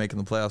because they were making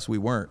the playoffs. We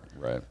weren't.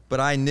 Right. But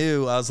I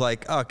was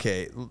like,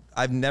 okay,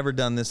 I've never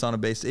done this on a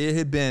base.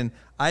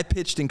 I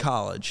pitched in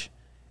college,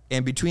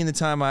 and between the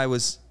time I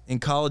was in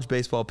college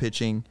baseball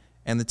pitching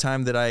and the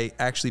time that I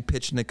actually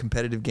pitched in a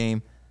competitive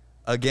game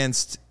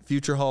against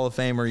future Hall of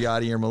Famer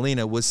Yadier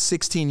Molina was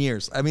 16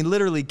 years. I mean,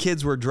 literally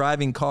kids were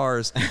driving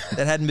cars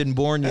that hadn't been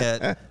born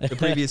yet the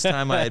previous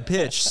time I had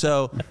pitched.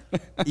 So,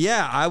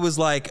 yeah, I was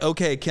like,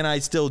 okay, can I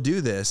still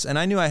do this? And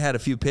I knew I had a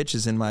few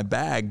pitches in my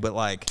bag, but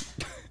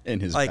in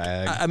his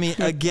bag. I mean,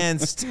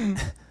 against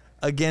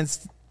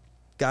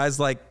guys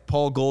like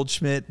Paul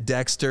Goldschmidt,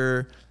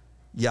 Dexter,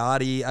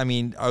 Yachty, I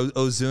mean,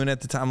 Ozuna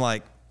at the time,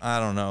 I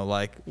don't know,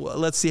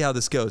 let's see how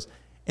this goes.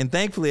 And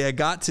thankfully I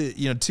got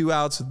to, 2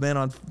 outs with men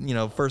on,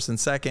 first and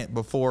second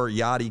before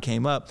Yachty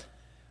came up.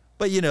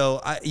 But,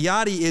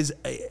 Yachty is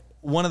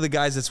one of the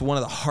guys that's one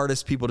of the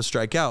hardest people to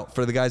strike out.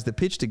 For the guys that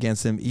pitched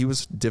against him, he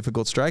was a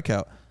difficult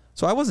strikeout.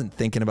 So I wasn't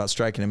thinking about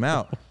striking him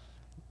out.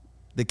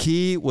 The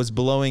key was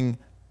blowing,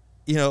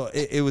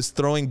 it was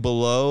throwing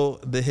below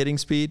the hitting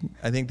speed.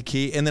 I think the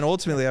key. And then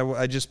ultimately,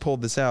 I just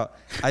pulled this out.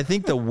 I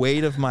think the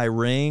weight of my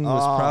ring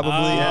was probably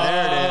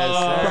there it is.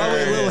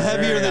 probably a little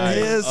heavier than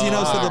his,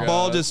 so the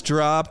ball just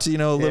dropped, a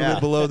little bit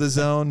below the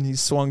zone. He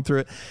swung through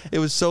it. It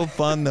was so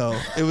fun, though.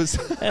 It was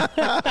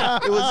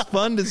it was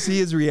fun to see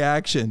his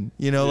reaction.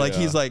 Like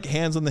he's like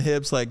hands on the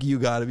hips, like, you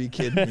got to be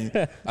kidding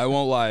me. I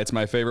won't lie. It's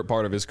my favorite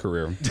part of his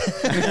career. We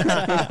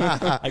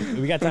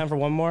got time for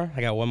one more?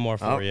 I got one more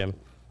for you.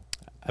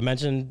 I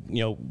mentioned,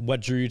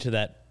 what drew you to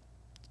that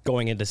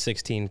going into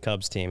 16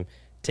 Cubs team.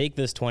 Take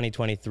this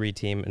 2023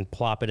 team and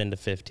plop it into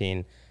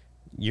 15.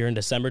 You're in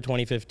December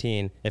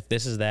 2015. If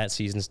this is that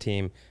season's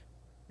team,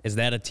 is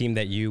that a team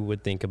that you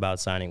would think about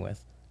signing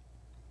with?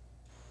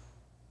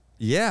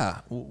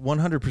 Yeah,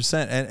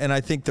 100%. And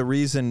I think the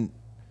reason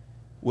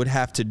would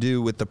have to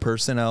do with the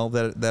personnel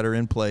that are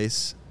in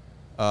place,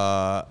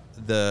 the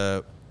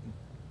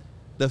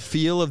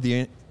feel of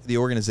the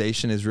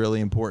organization is really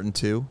important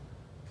too.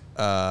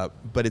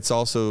 But it's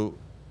also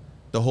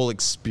the whole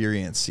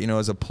experience.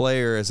 As a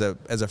player, as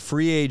a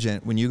free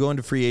agent, when you go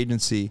into free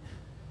agency,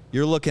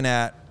 you're looking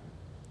at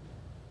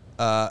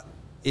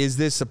is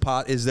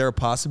there a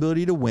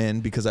possibility to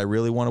win, because I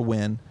really want to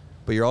win,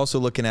 but you're also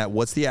looking at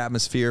what's the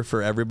atmosphere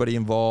for everybody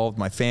involved,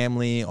 my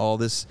family, all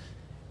this,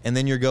 and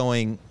then you're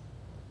going,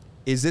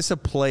 is this a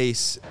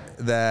place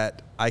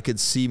that I could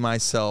see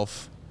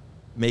myself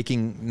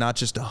making not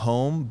just a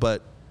home,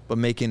 but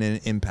making an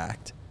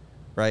impact?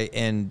 Right.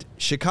 And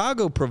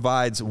Chicago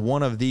provides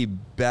one of the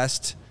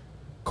best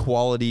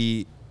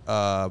quality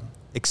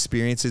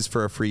experiences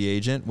for a free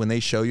agent when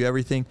they show you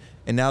everything.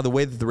 And now the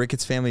way that the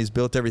Ricketts family has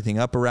built everything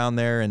up around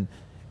there and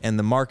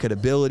the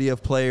marketability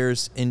of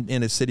players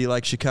in a city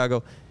like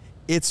Chicago,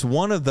 it's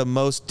one of the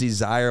most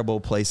desirable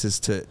places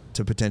to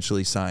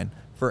potentially sign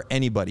for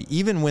anybody,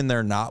 even when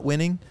they're not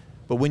winning.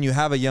 But when you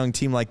have a young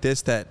team like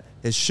this that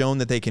has shown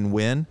that they can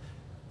win,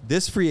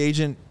 this free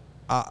agent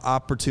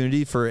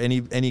opportunity for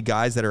any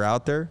guys that are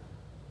out there,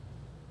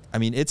 I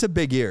mean, it's a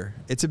big year.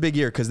 It's a big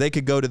year because they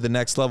could go to the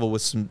next level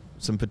with some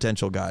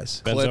potential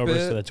guys. Ben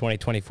Zobrist for the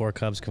 2024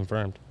 Cubs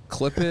confirmed.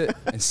 Clip it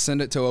and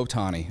send it to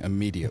Ohtani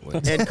immediately.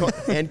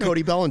 And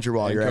Cody Bellinger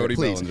while you're at it,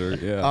 please.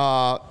 Bellinger,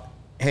 yeah.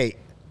 Hey,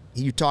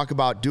 you talk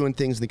about doing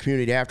things in the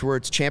community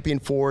afterwards. Champion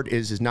Forward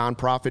is his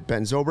nonprofit,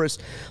 Ben Zobrist.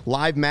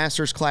 Live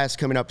Masters class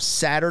coming up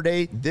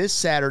this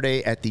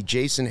Saturday at the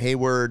Jason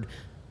Hayward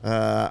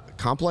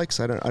complex.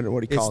 I don't know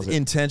what he calls it.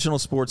 Intentional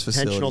Sports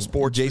Facility. Intentional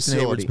Sports Jason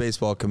Facility. Hayward's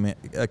Baseball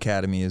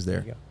Academy is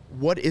there.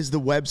 What is the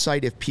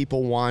website if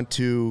people want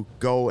to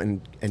go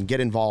and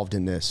get involved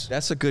in this?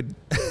 That's a good.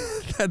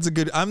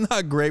 I'm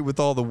not great with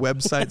all the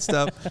website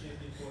stuff.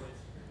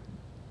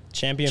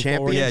 Champion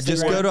Forward. Yeah,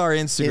 just go to our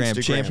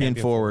Instagram. Champion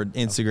Forward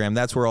Instagram.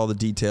 That's where all the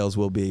details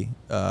will be.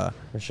 For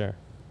sure.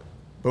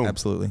 Boom.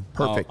 Absolutely.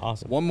 Perfect.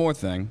 Awesome. One more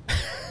thing.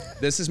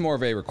 This is more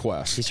of a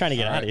request. He's trying to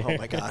get out of here. Oh,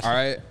 my gosh. All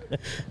right.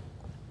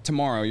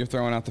 Tomorrow, you're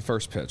throwing out the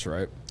first pitch,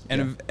 right?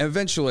 And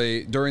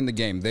eventually, during the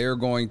game, they are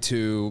going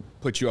to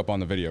put you up on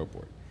the video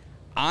board.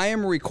 I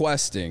am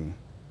requesting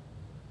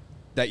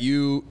that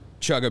you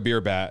chug a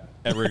beer bat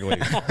at Wrigley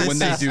when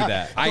they do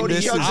that.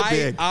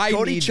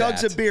 Cody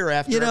chugs a beer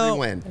after every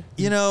win.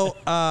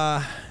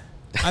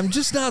 I'm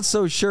just not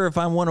so sure if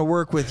I want to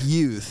work with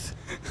youth.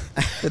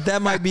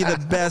 That might be the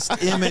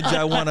best image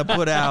I want to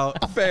put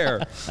out.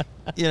 Fair.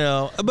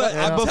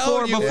 But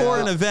before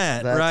an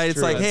event, right? It's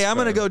true. like, hey, I'm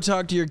going to go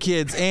talk to your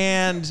kids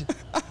and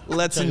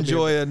let's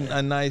enjoy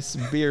a nice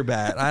beer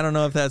bat. I don't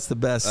know if that's the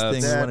best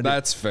thing we want to do.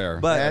 That's fair.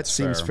 But that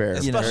seems fair.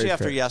 Especially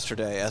after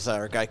yesterday, as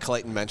our guy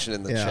Clayton mentioned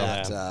in the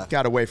chat.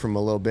 Got away from him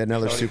a little bit.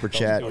 Another super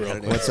chat.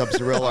 What's up,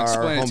 Zarilla,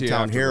 our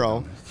hometown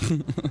hero?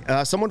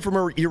 Someone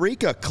from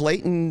Eureka,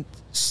 Clayton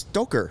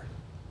Stoker.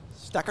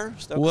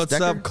 Stecker? What's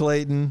up,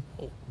 Clayton?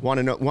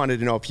 Wanted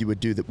to know if you would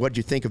do that. What did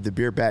you think of the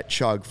beer bat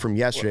chug from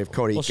yesterday? If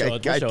Cody We'll show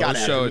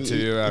it to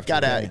you after.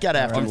 Got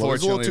after him. It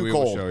was a little too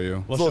cold. Will show you.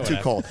 It was a little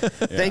too cold.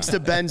 Thanks to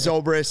Ben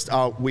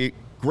Zobrist. We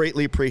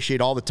greatly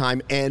appreciate all the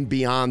time and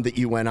beyond that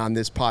you went on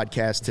this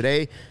podcast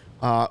today.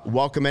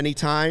 Welcome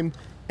anytime.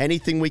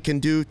 Anything we can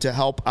do to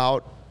help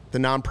out the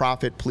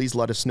nonprofit, please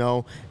let us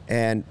know.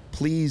 And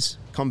please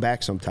come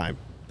back sometime.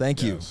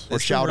 Thank you. Or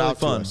shout out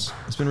to us.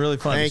 It's been really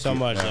fun. Thank you so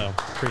much.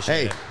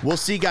 Appreciate it. Hey, we'll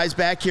see you guys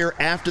back here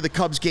after the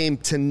Cubs game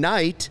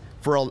tonight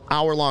for an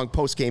hour-long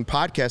post-game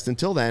podcast.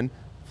 Until then,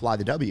 fly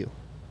the W.